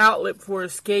no outlet for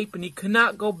escape, and he could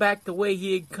not go back the way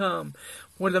he had come,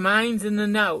 where the mines in the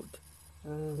knout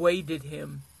waited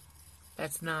him.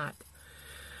 That's not.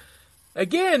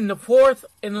 Again, the 4th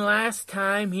and last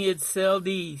time he had sailed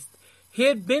east. He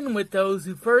had been with those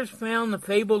who first found the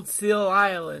fabled Seal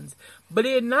Islands, but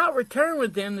he had not returned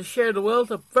with them to share the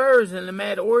wealth of furs and the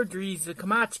mad orgies of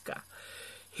Kamachka.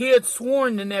 He had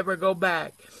sworn to never go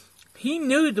back. He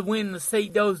knew to win the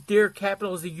state those dear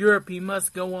capitals of Europe he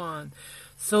must go on.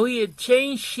 So he had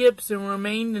changed ships and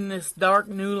remained in this dark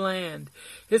new land.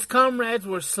 His comrades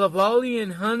were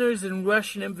Slavonian hunters and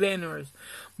Russian inventors,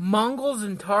 Mongols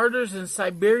and Tartars and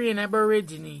Siberian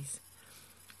aborigines.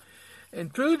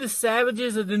 And through the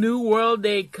savages of the New World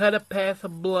they had cut a path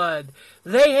of blood.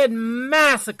 They had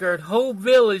massacred whole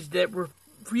villages that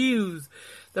refused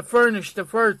to furnish the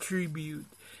fur tribute.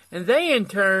 And they in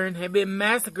turn had been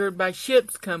massacred by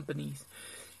ship's companies.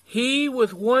 He,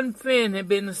 with one fin, had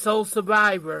been the sole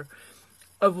survivor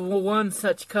of one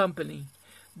such company.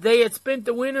 They had spent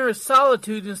the winter of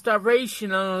solitude and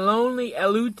starvation on a lonely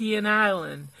Aleutian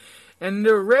island, and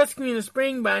their rescue in the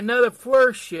spring by another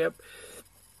fur ship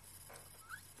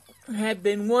had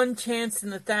been one chance in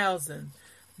 1,000.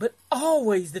 But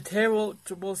always the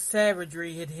terrible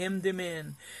savagery had hemmed him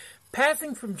in.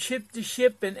 Passing from ship to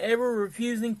ship and ever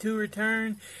refusing to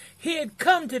return, he had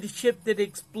come to the ship that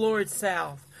explored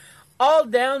south. All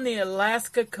down the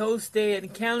Alaska coast they had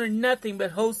encountered nothing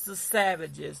but hosts of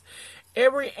savages.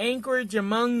 Every anchorage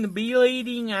among the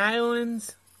Beetling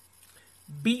Islands,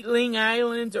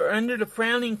 or under the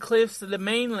frowning cliffs of the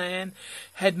mainland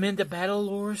had meant a battle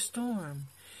or a storm.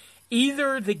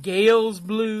 Either the gales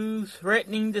blew,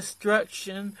 threatening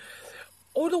destruction,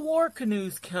 or the war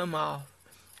canoes come off,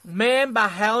 manned by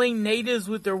howling natives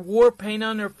with their war paint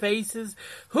on their faces,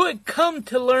 who had come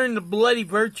to learn the bloody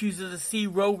virtues of the sea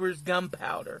rover's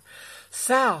gunpowder.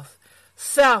 South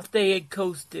they had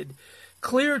coasted,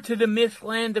 clear to the myth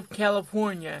land of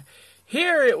California.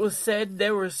 Here, it was said,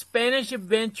 there were Spanish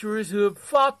adventurers who had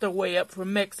fought their way up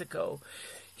from Mexico.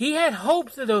 He had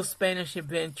hopes of those Spanish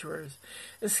adventurers.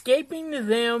 Escaping to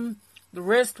them, the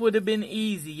rest would have been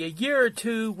easy. A year or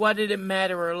two, what did it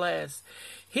matter or less?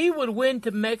 He would win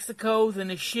to Mexico,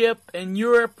 then a ship, and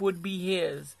Europe would be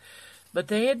his. But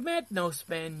they had met no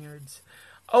Spaniards.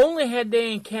 Only had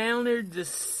they encountered the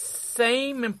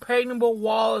same impregnable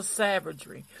wall of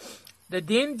savagery. The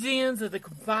denizens of the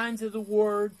confines of the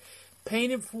world,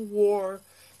 painted for war,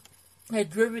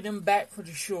 had driven them back for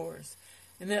the shores.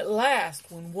 And at last,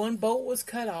 when one boat was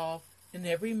cut off, and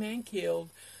every man killed,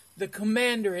 the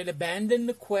commander had abandoned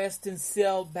the quest and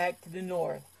sailed back to the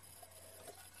north.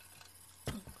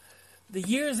 The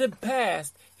years had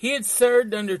passed. He had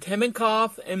served under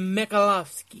Temenkov and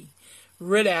Mikhailovsky.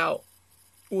 Redoubt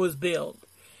was built.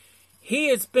 He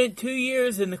had spent 2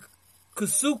 years in the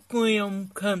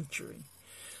Kuskokwim country.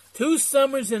 2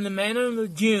 summers in the manner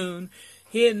of June,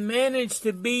 he had managed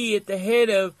to be at the head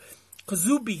of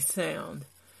Kozubi Sound.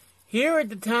 Here at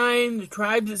the time, the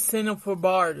tribes had sent him for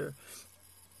barter.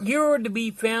 Here were to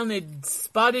be found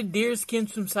spotted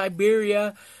deerskins from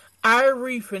Siberia,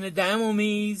 ivory from the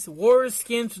Dolomites, walrus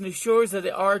skins from the shores of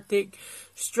the Arctic,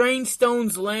 strange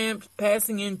stones lamps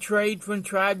passing in trade from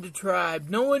tribe to tribe.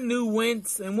 No one knew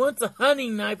whence, and once a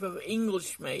hunting knife of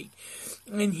English make.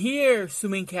 And here,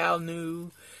 Suminkow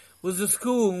knew, was a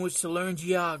school in which to learn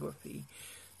geography.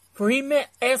 For he met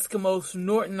Eskimos from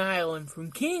Norton Island,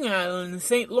 from King Island and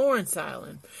St. Lawrence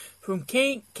Island, from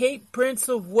Cape Prince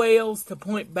of Wales to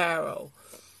Point Barrow.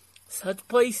 Such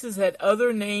places had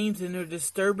other names, and their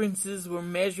disturbances were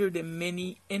measured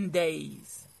in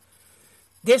days.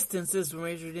 Distances were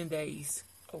measured in days.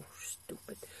 Oh,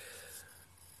 stupid.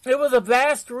 It was a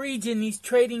vast region these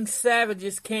trading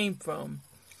savages came from,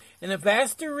 and the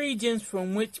vaster regions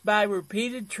from which by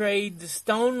repeated trade the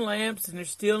stone lamps and their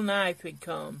steel knife had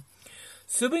come.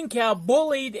 Suminkow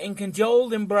bullied and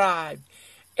cajoled and bribed.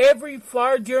 Every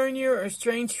far journeyer or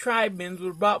strange tribeman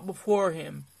was brought before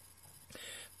him.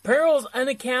 Perils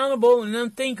unaccountable and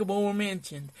unthinkable were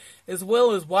mentioned, as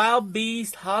well as wild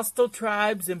beasts, hostile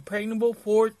tribes, impregnable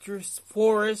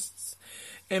forests,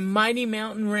 and mighty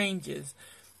mountain ranges.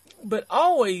 But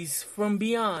always from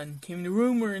beyond came the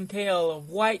rumor and tale of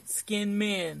white-skinned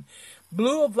men,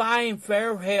 blue of eye and fair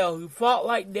of hair, who fought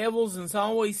like devils and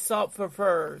always sought for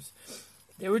furs.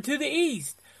 They were to the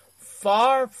east,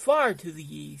 far, far to the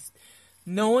east.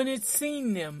 No one had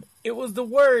seen them. It was the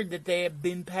word that they had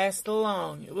been passed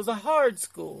along. It was a hard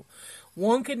school.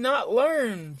 One could not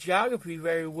learn geography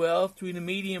very well through the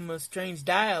medium of strange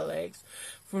dialects,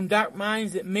 from dark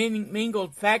minds that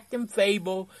mingled fact and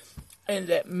fable, and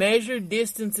that measured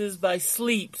distances by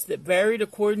sleeps that varied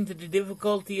according to the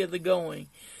difficulty of the going.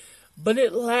 But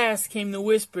at last came the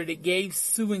whisper that gave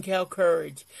Suminkow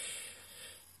courage.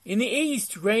 In the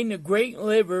east reigned a great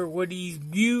river where these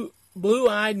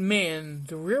blue-eyed men,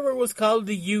 the river was called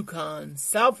the Yukon,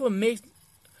 south of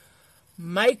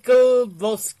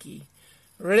Mikhailovsky,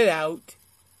 Redoubt,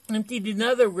 emptied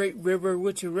another great river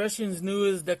which the Russians knew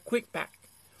as the Kwikpak.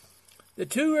 The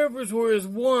two rivers were as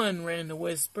one, ran the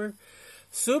whisper.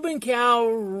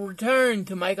 Subenkow returned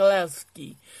to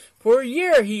Michalowski. For a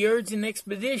year he urged an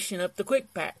expedition up the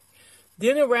Quickpack.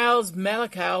 Then aroused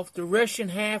Malakov, the Russian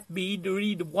half-breed, to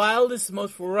lead the wildest,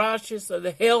 most ferocious of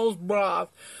the hell's broth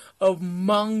of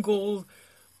Mongol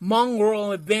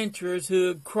adventurers who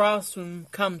had crossed from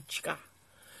Kamchatka.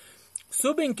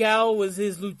 Subenkow was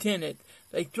his lieutenant.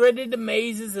 They threaded the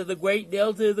mazes of the great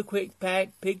delta of the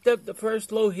Quickpack, picked up the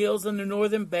first low hills on the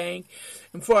northern bank,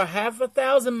 and for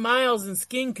 1,000 miles in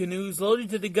skin canoes loaded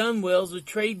to the gunwales with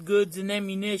trade goods and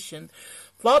ammunition,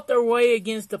 fought their way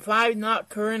against the 5-knot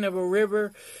current of a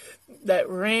river that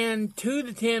ran 2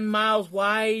 to 10 miles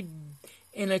wide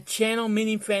in a channel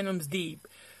many fathoms deep.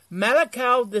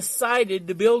 Malakov decided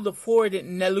to build a fort at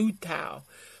Nalutau.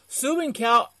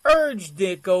 Subenkow urged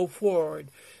it to go forward,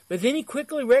 but then he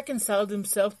quickly reconciled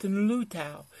himself to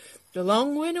Nalutau. The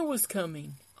long winter was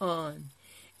coming on.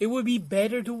 It would be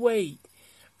better to wait.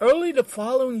 Early the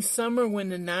following summer, when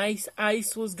the nice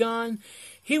ice was gone,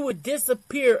 he would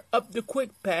disappear up the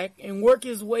Quickpack and work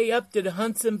his way up to the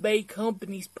Hudson Bay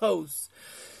Company's posts.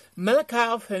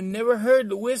 Malakov had never heard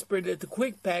the whisper that the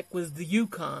Quickpack was the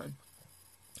Yukon,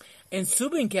 and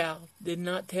Subenkow did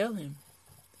not tell him.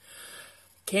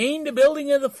 Came the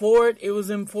building of the fort. It was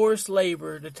in forced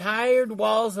labor. The tired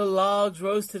walls of logs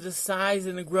rose to the sighs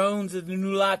and the groans of the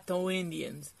Nulato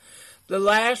Indians. The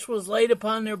lash was laid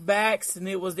upon their backs, and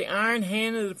it was the iron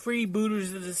hand of the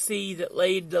freebooters of the sea that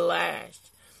laid the lash.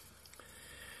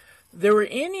 There were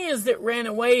Indians that ran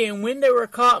away, and when they were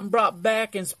caught and brought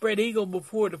back and spread eagle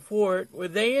before the fort, where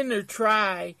they and their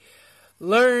tribe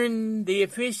learned the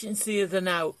efficiency of the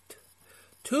knout.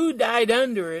 2 died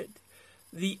under it.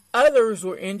 The others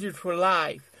were injured for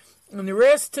life, and the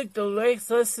rest took the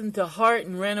lesson to heart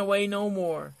and ran away no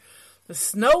more. The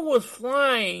snow was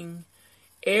flying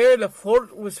ere the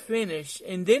fort was finished,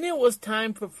 and then it was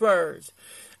time for furs.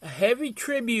 A heavy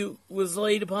tribute was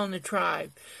laid upon the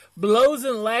tribe. Blows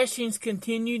and lashings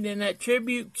continued, and that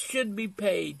tribute should be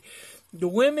paid. The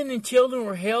women and children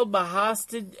were held by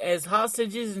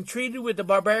hostages and treated with the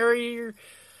barbarity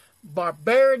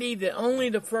that only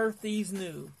the fur thieves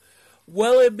knew.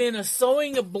 Well, it had been a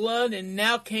sowing of blood, and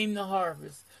now came the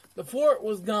harvest. The fort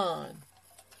was gone.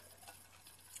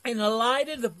 In the light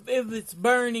of its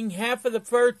burning, half of the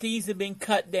fur thieves had been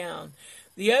cut down.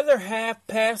 The other half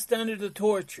passed under the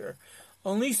torture.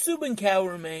 Only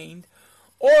Subenkow remained,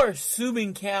 or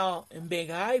Subenkow and Big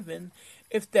Ivan,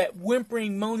 if that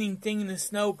whimpering, moaning thing in the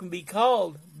snow can be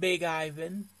called Big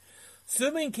Ivan.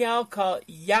 Subenkow called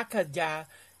Yakaja,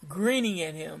 grinning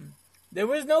at him. There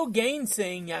was no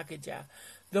gainsaying Yakaja.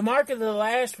 The mark of the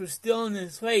lash was still in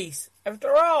his face.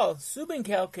 After all,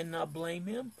 Subenkow could not blame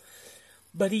him.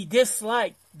 But he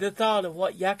disliked the thought of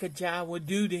what Yakaja would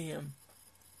do to him.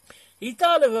 He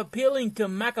thought of appealing to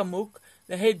Makamuk,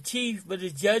 the head chief, but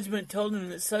his judgment told him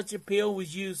that such appeal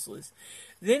was useless.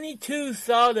 Then he too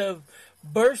thought of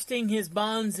bursting his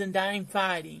bonds and dying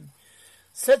fighting.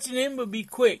 Such an end would be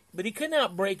quick, but he could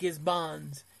not break his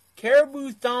bonds.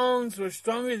 Caribou thongs were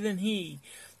stronger than he.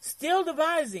 Still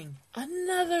devising,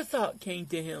 another thought came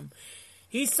to him.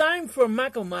 He signed for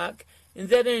Macomac, and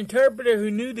that an interpreter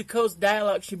who knew the coast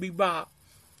dialect should be brought.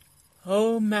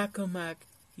 "Oh, Macomac,"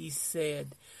 he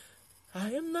said,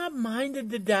 "I am not minded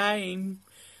to dying.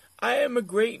 I am a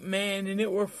great man, and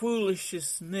it were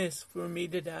foolishness for me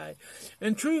to die.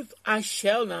 In truth, I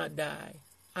shall not die.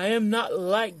 I am not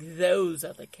like those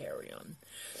of the carrion."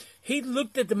 He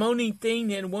looked at the moaning thing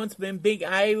that had once been Big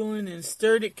Ivan and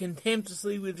stirred it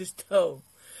contemptuously with his toe.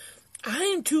 "I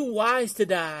am too wise to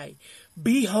die.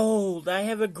 Behold, I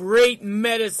have a great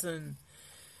medicine.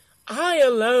 I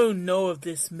alone know of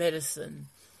this medicine.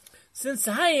 Since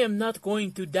I am not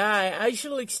going to die, I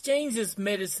shall exchange this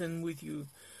medicine with you."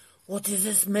 "What is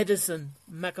this medicine?"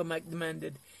 Macomac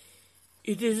demanded.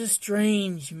 "It is a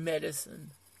strange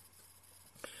medicine."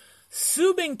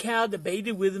 Subenkow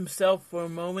debated with himself for a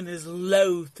moment, as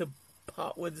loath to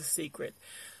part with the secret.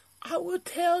 "I will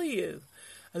tell you.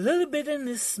 A little bit of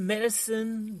this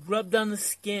medicine, rubbed on the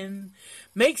skin,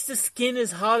 makes the skin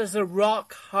as hot as a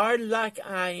rock, hard like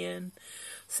iron,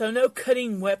 so no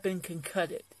cutting weapon can cut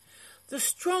it. The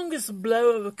strongest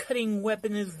blow of a cutting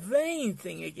weapon is a vain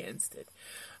thing against it.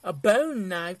 A bone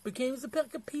knife becomes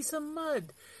like a piece of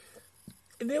mud,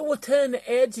 and it will turn the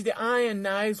edge of the iron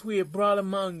knives we have brought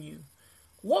among you.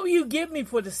 What will you give me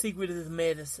for the secret of this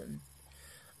medicine?"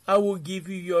 "I will give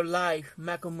you your life,"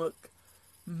 Macomac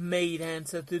made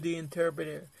answer to the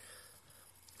interpreter.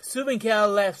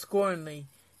 Subenkow laughed scornfully.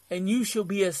 "And you shall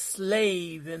be a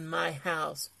slave in my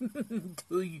house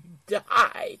till you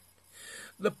die."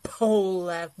 The Pole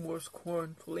laughed more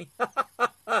scornfully.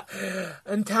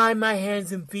 Untie my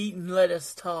hands and feet and let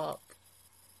us talk.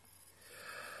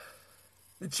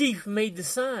 The chief made the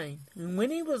sign, and when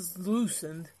he was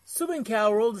loosened,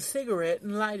 Subenkow rolled a cigarette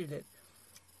and lighted it.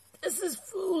 This is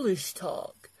foolish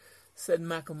talk, said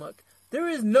Macamuk. There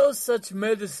is no such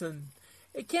medicine.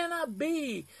 It cannot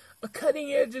be. A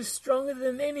cutting edge is stronger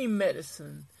than any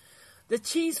medicine. The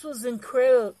chief was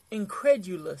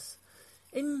incredulous,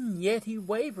 and yet he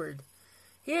wavered.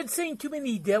 He had seen too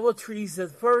many deviltries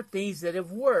of things that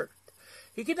have worked.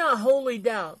 He could not wholly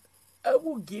doubt. I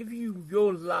will give you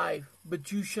your life,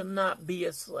 but you shall not be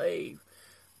a slave.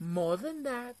 More than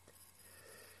that.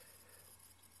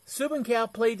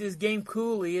 Subenkow played his game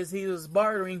coolly as he was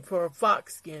bartering for a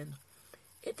fox skin.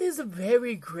 It is a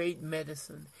very great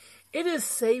medicine. It has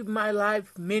saved my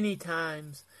life many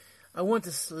times. I want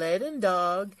a sled and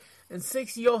dog, and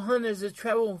 6 of your hunters to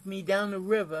travel with me down the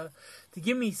river to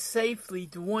get me safely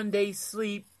to one day's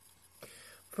sleep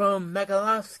from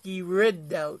Makalovsky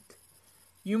Redoubt.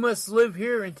 You must live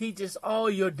here and teach us all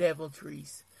your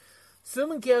deviltries.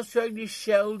 Subenkow shrugged his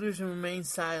shoulders and remained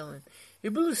silent. He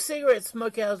blew cigarette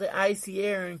smoke out of the icy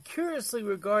air and curiously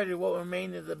regarded what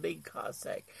remained of the big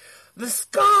Cossack. The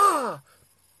scar!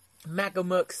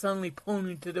 Macamuk suddenly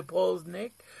pointed to the Pole's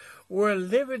neck, where a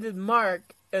livid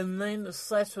mark and then a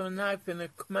slash of a knife and a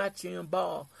matching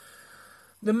ball.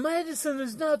 The medicine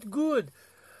is not good.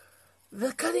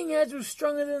 The cutting edge was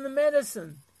stronger than the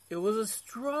medicine. It was a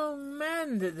strong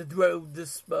man that drove the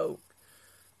spoke.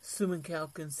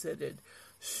 Subenkow considered.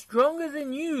 Stronger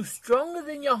than you, stronger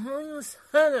than Johannes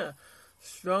Hunter,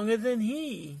 stronger than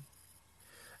he.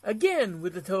 Again,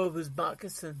 with the toe of his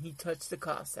moccasin, he touched the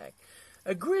Cossack.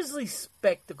 A grisly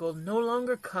spectacle, no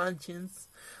longer conscience,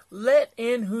 let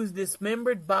in whose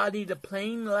dismembered body the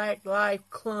plain black life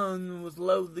clung and was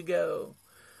loath to go.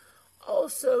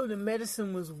 Also, the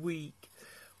medicine was weak.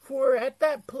 For at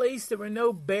that place there were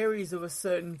no berries of a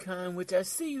certain kind, which I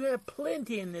see you have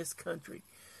plenty in this country.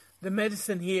 The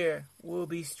medicine here will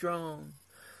be strong.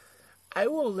 I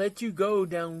will let you go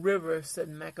down river, said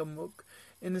Macamuk,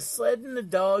 and the sled and the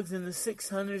dogs and the 6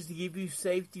 hunters to give you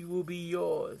safety will be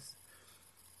yours.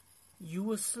 You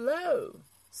were slow,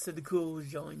 said the cool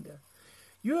rejoinder.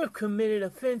 You have committed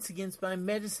offense against my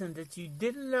medicine that you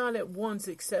did not at once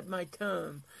accept my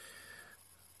term.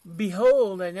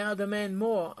 Behold, I now demand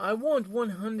more. I want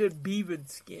 100 beaver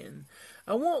skin.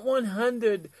 I want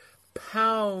 100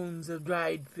 pounds of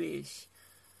dried fish.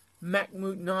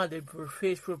 Macamuk nodded, for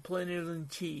fish were plentiful and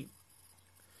cheap.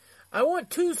 I want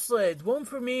 2 sleds, one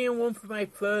for me and one for my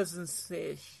furs and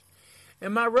fish.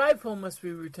 And my rifle must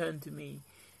be returned to me.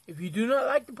 If you do not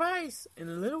like the price, in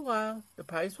a little while the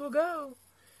price will go.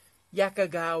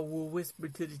 Yakagao will whisper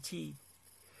to the chief.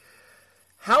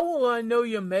 How will I know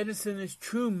your medicine is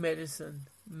true medicine?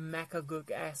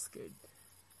 Macaguk asked.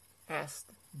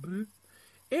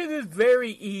 It is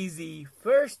very easy.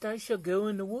 First I shall go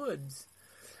in the woods.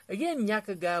 Again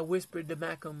Yakaga whispered to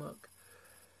Macamuk,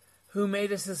 who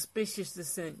made a suspicious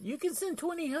dissent. You can send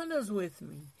 20 hunters with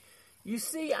me. You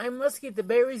see, I must get the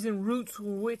berries and roots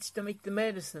with which to make the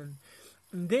medicine.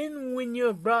 And then when you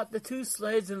have brought the 2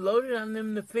 sleds and loaded on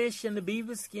them the fish and the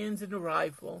beaver skins and the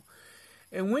rifle,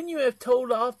 and when you have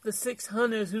told off the 6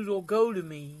 hunters who will go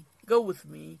with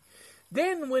me,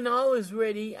 then when all is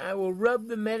ready, I will rub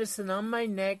the medicine on my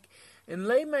neck and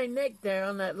lay my neck there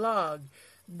on that log.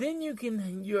 Then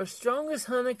your strongest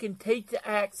hunter can take the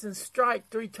axe and strike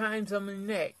 3 times on my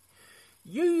neck.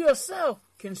 You yourself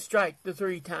can strike the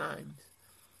 3 times.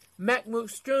 Macamuk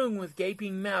stood with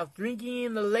gaping mouth, drinking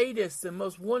in the latest and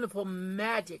most wonderful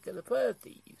magic of the fur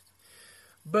thieves.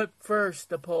 But first,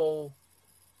 the Pole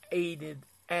added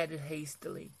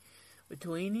hastily,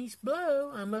 between each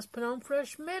blow I must put on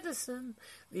fresh medicine.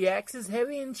 The axe is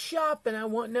heavy and sharp, and I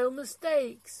want no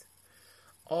mistakes.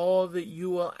 All that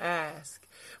you will ask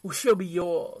shall be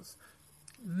yours.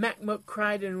 Macamuk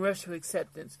cried in rush of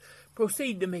acceptance.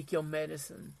 Proceed to make your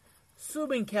medicine.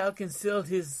 Subenkow concealed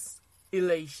his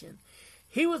elation.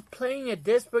 He was playing a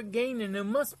desperate game, and there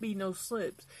must be no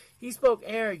slips. He spoke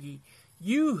arrogantly.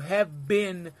 You have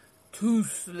been too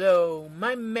slow.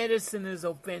 My medicine is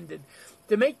offended.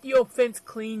 To make the offense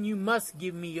clean, you must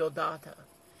give me your daughter.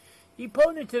 He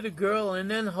pointed to the girl,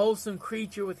 an unwholesome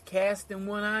creature with cast in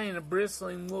one eye and a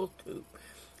bristling wool tooth.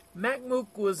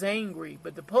 Macamuk was angry,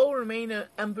 but the Pole remained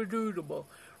imperturbable,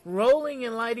 rolling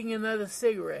and lighting another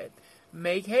cigarette.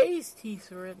 Make haste, he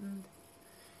threatened.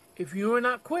 If you are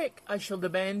not quick, I shall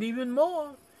demand even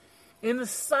more. In the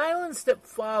silence that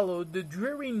followed, the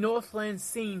dreary Northland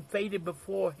scene faded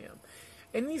before him,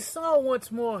 and he saw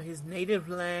once more his native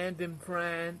land in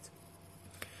France,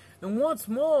 And once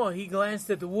more he glanced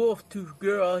at the wolf-toothed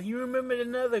girl. He remembered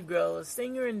another girl, a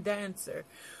singer and dancer,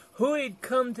 who he had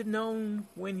come to know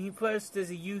when he first as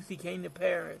a youth he came to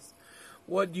Paris.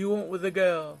 What do you want with the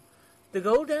girl? To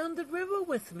go down the river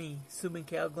with me.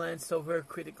 Subinkal glanced over her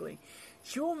critically.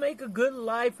 She will make a good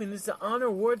life, and it's an honor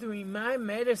worthy my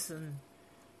medicine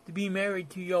to be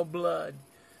married to your blood.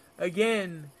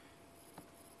 Again,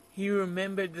 he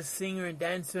remembered the singer and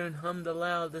dancer and hummed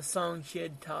aloud the song she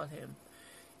had taught him.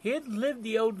 He had lived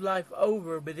the old life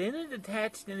over, but in a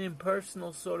detached and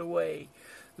impersonal sort of way,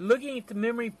 looking at the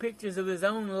memory pictures of his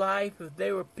own life as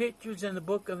they were pictures in the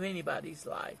book of anybody's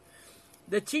life.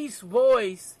 The chief's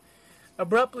voice,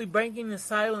 abruptly breaking the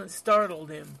silence,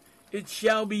 startled him. It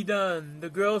shall be done. The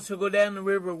girl shall go down the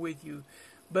river with you.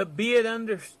 But be it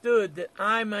understood that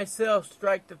I myself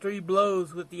strike the 3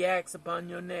 blows with the axe upon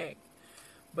your neck.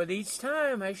 But each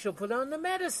time I shall put on the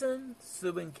medicine,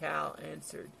 Subinkal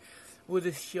answered, with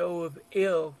a show of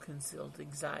ill-concealed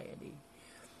anxiety.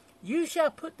 You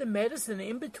shall put the medicine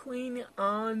in between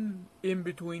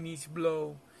each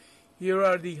blow. Here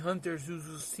are the hunters who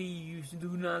will see you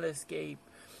do not escape.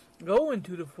 Go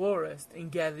into the forest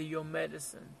and gather your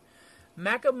medicine.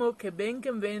 Makamuk had been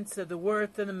convinced of the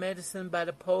worth of the medicine by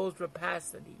the Pole's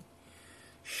rapacity.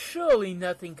 Surely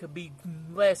nothing could be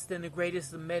less than the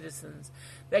greatest of medicines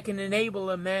that can enable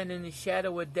a man in the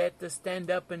shadow of death to stand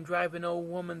up and drive an old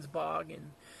woman's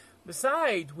bargain.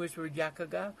 Besides, whispered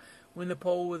Yakuga, when the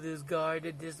Pole with his guard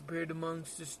had disappeared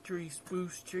amongst the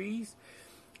spruce trees,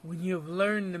 when you have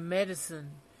learned the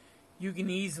medicine, you can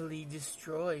easily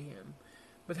destroy him.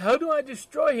 But how do I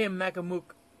destroy him,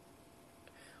 Makamuk?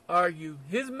 Argued.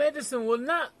 His medicine will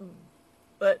not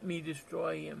let me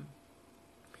destroy him.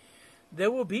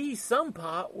 There will be some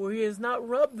part where he has not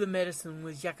rubbed the medicine,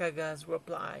 was Yakaga's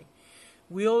reply.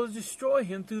 We'll destroy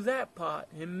him through that part,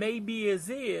 and maybe his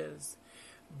ears.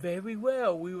 Very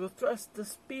well, we will thrust the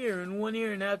spear in one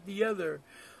ear and out the other,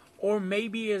 or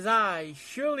maybe his eyes.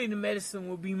 Surely the medicine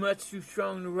will be much too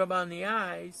strong to rub on the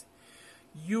eyes.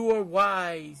 You are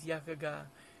wise, Yakuga.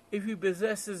 If he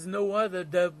possesses no other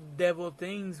devil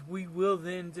things, we will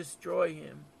then destroy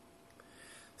him.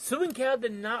 Subinkal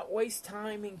did not waste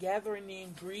time in gathering the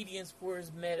ingredients for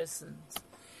his medicines.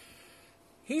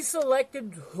 He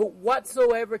selected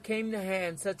whatsoever came to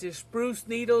hand, such as spruce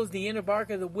needles, the inner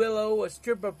bark of the willow, a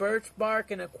strip of birch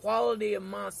bark, and a quantity of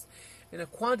moss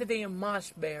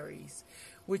berries,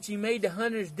 which he made the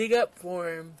hunters dig up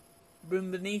for him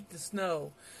from beneath the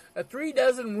snow. 3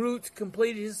 dozen roots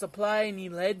completed his supply, and he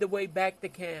led the way back to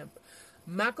camp.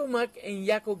 Makamuk and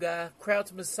Yakuga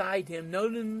crouched beside him,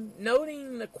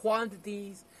 noting the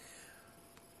quantities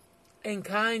and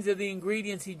kinds of the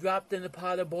ingredients he dropped in the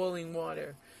pot of boiling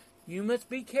water. You must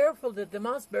be careful that the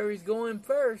mossberries go in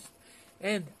first.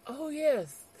 And, oh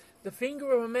yes, the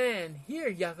finger of a man.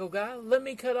 Here, Yakuga, let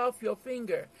me cut off your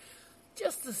finger.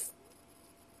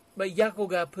 But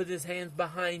Yakuga put his hands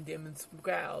behind him and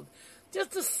growled.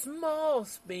 Just a small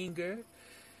finger,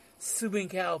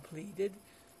 Subinkal pleaded.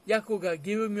 Yakuga,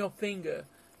 give him your finger.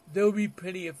 There'll be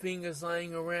plenty of fingers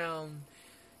lying around.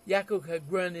 Yakuga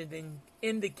grunted,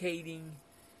 indicating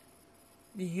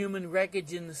the human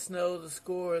wreckage in the snow, the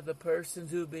score of the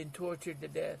persons who had been tortured to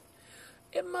death.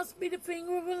 It must be the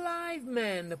finger of a live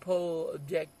man, the Pole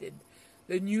objected.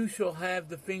 Then you shall have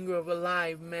the finger of a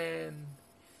live man.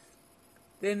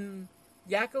 Then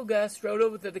Yakuga strode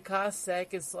over to the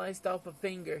Cossack and sliced off a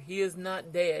finger. He is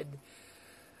not dead.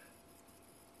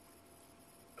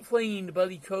 Flinging the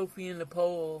bloody trophy in the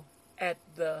Pole at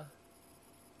the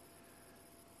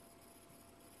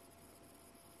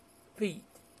feet.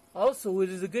 Also, it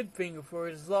is a good finger, for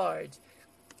it is large.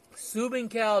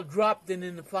 Subinkal dropped it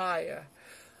in the fire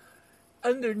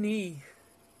underneath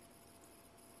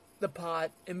the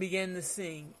pot and began to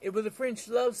sing. It was a French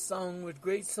love song with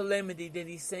great solemnity that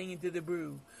he sang into the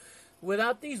brew.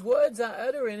 Without these words I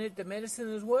utter in it, the medicine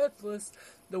is worthless.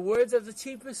 The words of the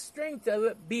chiefest strength of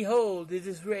it, behold, it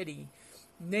is ready.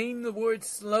 Name the words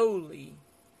slowly,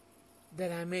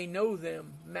 that I may know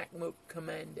them, Makmuk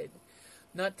commanded.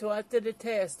 Not till after the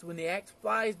test, when the axe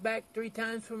flies back 3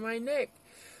 times from my neck,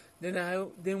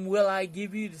 then will I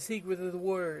give you the secret of the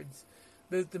words.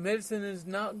 But if the medicine is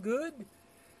not good,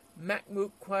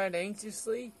 Makmuk inquired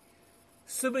anxiously.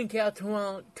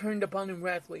 Subinkal turned upon him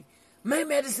wrathfully. My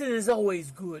medicine is always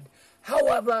good.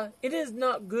 However, it is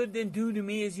not good, then do to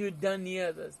me as you had done the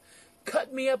others.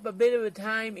 Cut me up a bit at a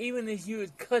time, even as you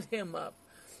had cut him up.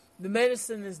 The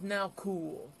medicine is now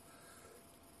cool.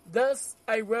 Thus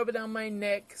I rub it on my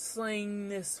neck, saying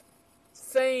this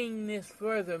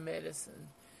further medicine.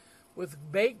 With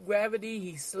great gravity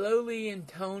he slowly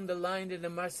intoned the line of the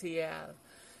Marseillaise,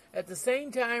 at the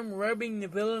same time rubbing the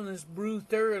villainous brew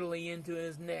thoroughly into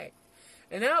his neck.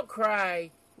 An outcry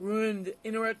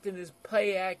interrupted his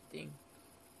play acting.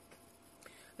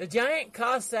 The giant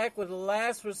Cossack, with the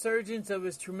last resurgence of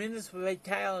his tremendous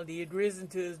vitality, had risen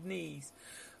to his knees.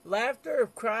 Laughter,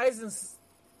 cries, and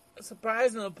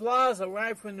surprise and applause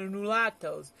arrived from the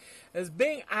mulattoes as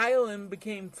Big Island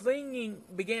began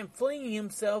flinging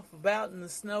himself about in the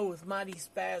snow with mighty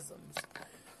spasms.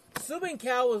 Subin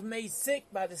Cow was made sick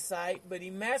by the sight, but he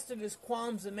mastered his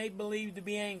qualms and made believe to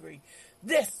be angry.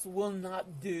 "This will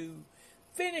not do.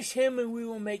 Finish him and we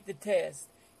will make the test.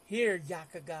 Here,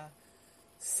 Yakaga,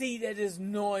 see that his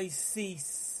noise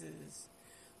ceases."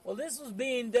 While this was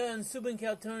being done, Subin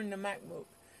Cow turned to Makmuk.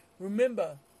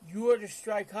 "Remember, you are to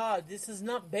strike hard. This is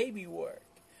not baby work.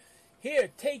 Here,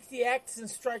 take the axe and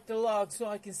strike the log so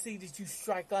I can see that you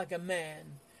strike like a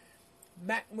man."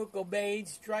 Makmuk obeyed,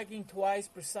 striking twice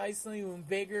precisely with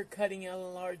vigor, cutting out a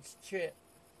large chip.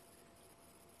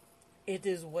 "It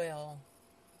is well."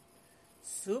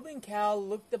 Subin Cow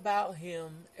looked about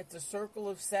him at the circle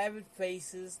of savage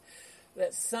faces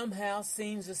that somehow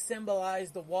seems to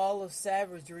symbolize the wall of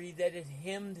savagery that had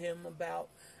hemmed him about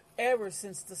ever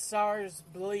since the Tsar's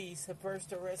police had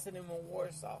first arrested him in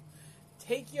Warsaw.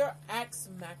 "Take your axe,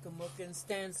 Makmuk, and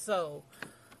stand so.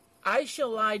 I shall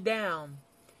lie down.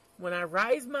 When I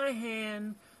raise my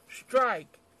hand,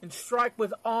 strike, and strike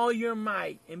with all your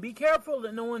might, and be careful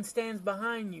that no one stands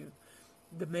behind you.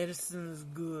 The medicine is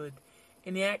good,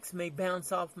 and the axe may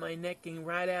bounce off my neck and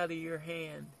right out of your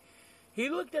hand." He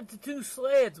looked at the two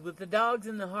sleds with the dogs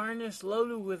in the harness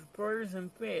loaded with furs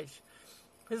and fish.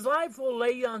 His rifle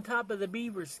lay on top of the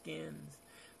beaver skins.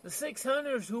 The 6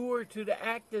 hunters who were to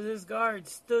act as his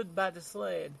guards stood by the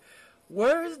sled.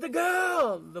 "Where is the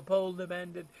girl?" the Pole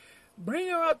demanded. "Bring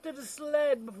her up to the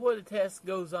sled before the test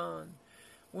goes on."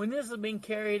 When this had been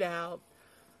carried out,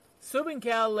 Subin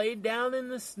Cow lay down in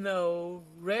the snow,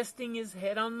 resting his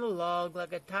head on the log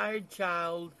like a tired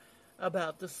child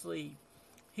about to sleep.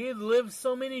 He had lived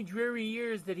so many dreary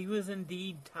years that he was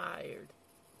indeed tired.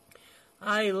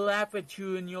 "I laugh at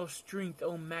you and your strength,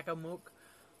 O Makmuk,"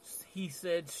 he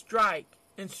said. "Strike,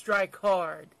 and strike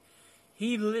hard."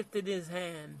 He lifted his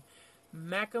hand.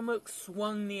 Makmuk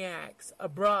swung the axe, a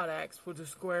broad axe for the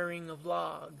squaring of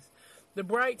logs. The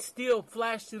bright steel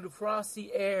flashed through the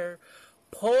frosty air,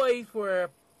 poised for a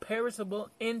perishable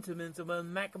instant above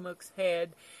Makmuk's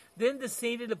head, then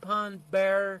descended upon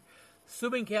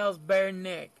Subin Cow's bare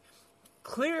neck.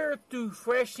 Clear through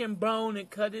flesh and bone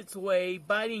it cut its way,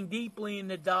 biting deeply in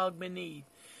the dog beneath.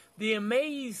 The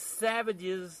amazed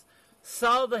savages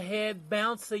saw the head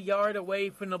bounce a yard away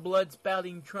from the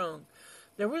blood-spouting trunk.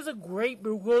 There was a great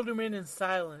bewilderment and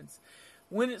silence.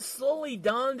 When it slowly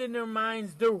dawned in their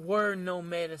minds, there were no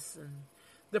medicine.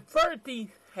 The fur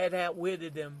thief had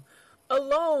outwitted them.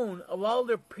 Alone of all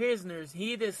their prisoners,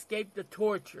 he had escaped the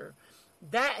torture.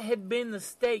 That had been the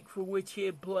stake for which he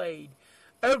had played.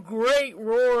 A great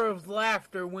roar of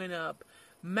laughter went up.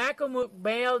 Makmuk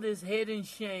bowed his head in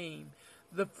shame.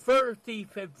 The fur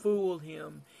thief had fooled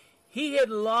him. He had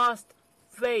lost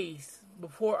face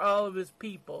before all of his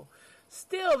people.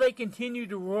 Still they continued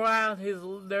to roar out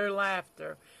their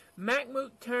laughter.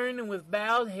 Makmuk turned and with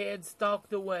bowed head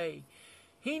stalked away.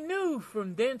 He knew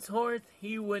from thenceforth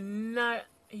he would no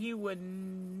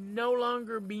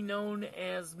longer be known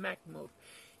as Makmuk.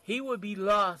 He would be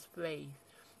lost faith.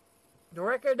 The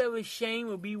record of his shame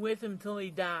would be with him till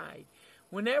he died.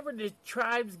 Whenever the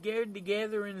tribes gathered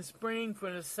together in the spring for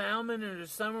the salmon or the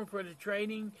summer for the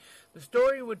trading, the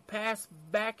story would pass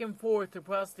back and forth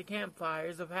across the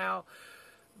campfires of how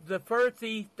the fur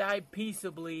thief died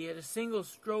peaceably at a single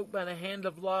stroke by the hand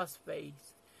of Lost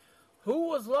Face. Who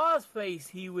was Lost Face,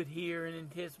 he would hear in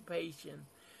anticipation.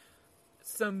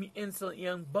 Some insolent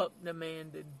young buck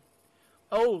demanded.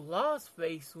 Oh, Lost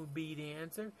Face would be the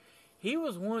answer. He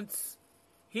was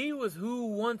who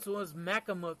once was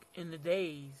Makmuk in the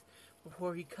days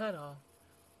before he cut off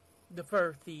the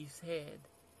fur thief's head.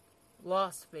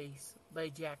 Lost Face by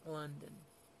Jack London.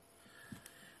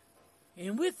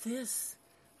 And with this,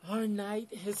 our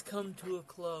night has come to a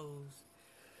close.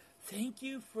 Thank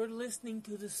you for listening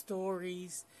to the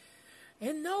stories.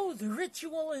 And no, the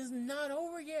ritual is not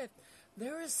over yet.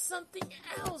 There is something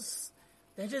else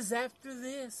that is after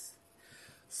this.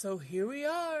 So here we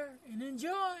are, and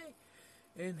enjoy.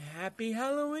 And happy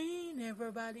Halloween,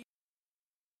 everybody.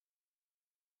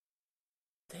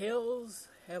 Tales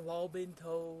have all been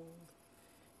told,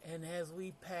 and as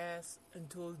we pass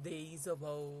until days of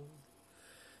old.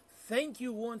 Thank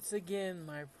you once again,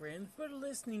 my friend, for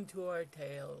listening to our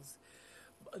tales.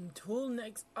 Until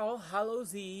next All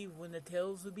Hallows Eve, when the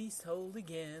tales will be told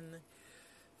again,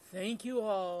 Thank you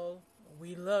all.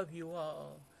 We love you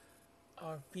all.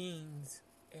 Our fiends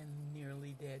and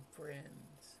nearly dead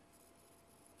friends.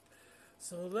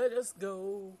 So let us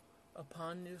go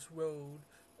upon this road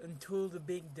until the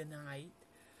big night,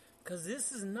 'cause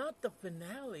this is not the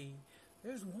finale.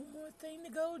 There's one more thing to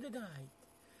go tonight.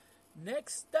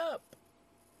 Next up,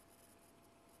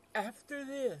 after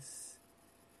this,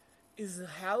 is the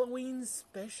Halloween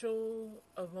special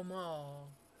of them all.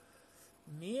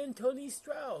 Me and Tony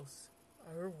Strauss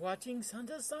are watching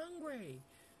Santa Sangre.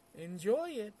 Enjoy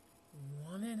it,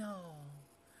 one and all.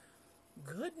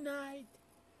 Good night,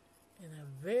 and a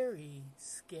very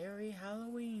scary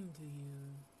Halloween to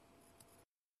you.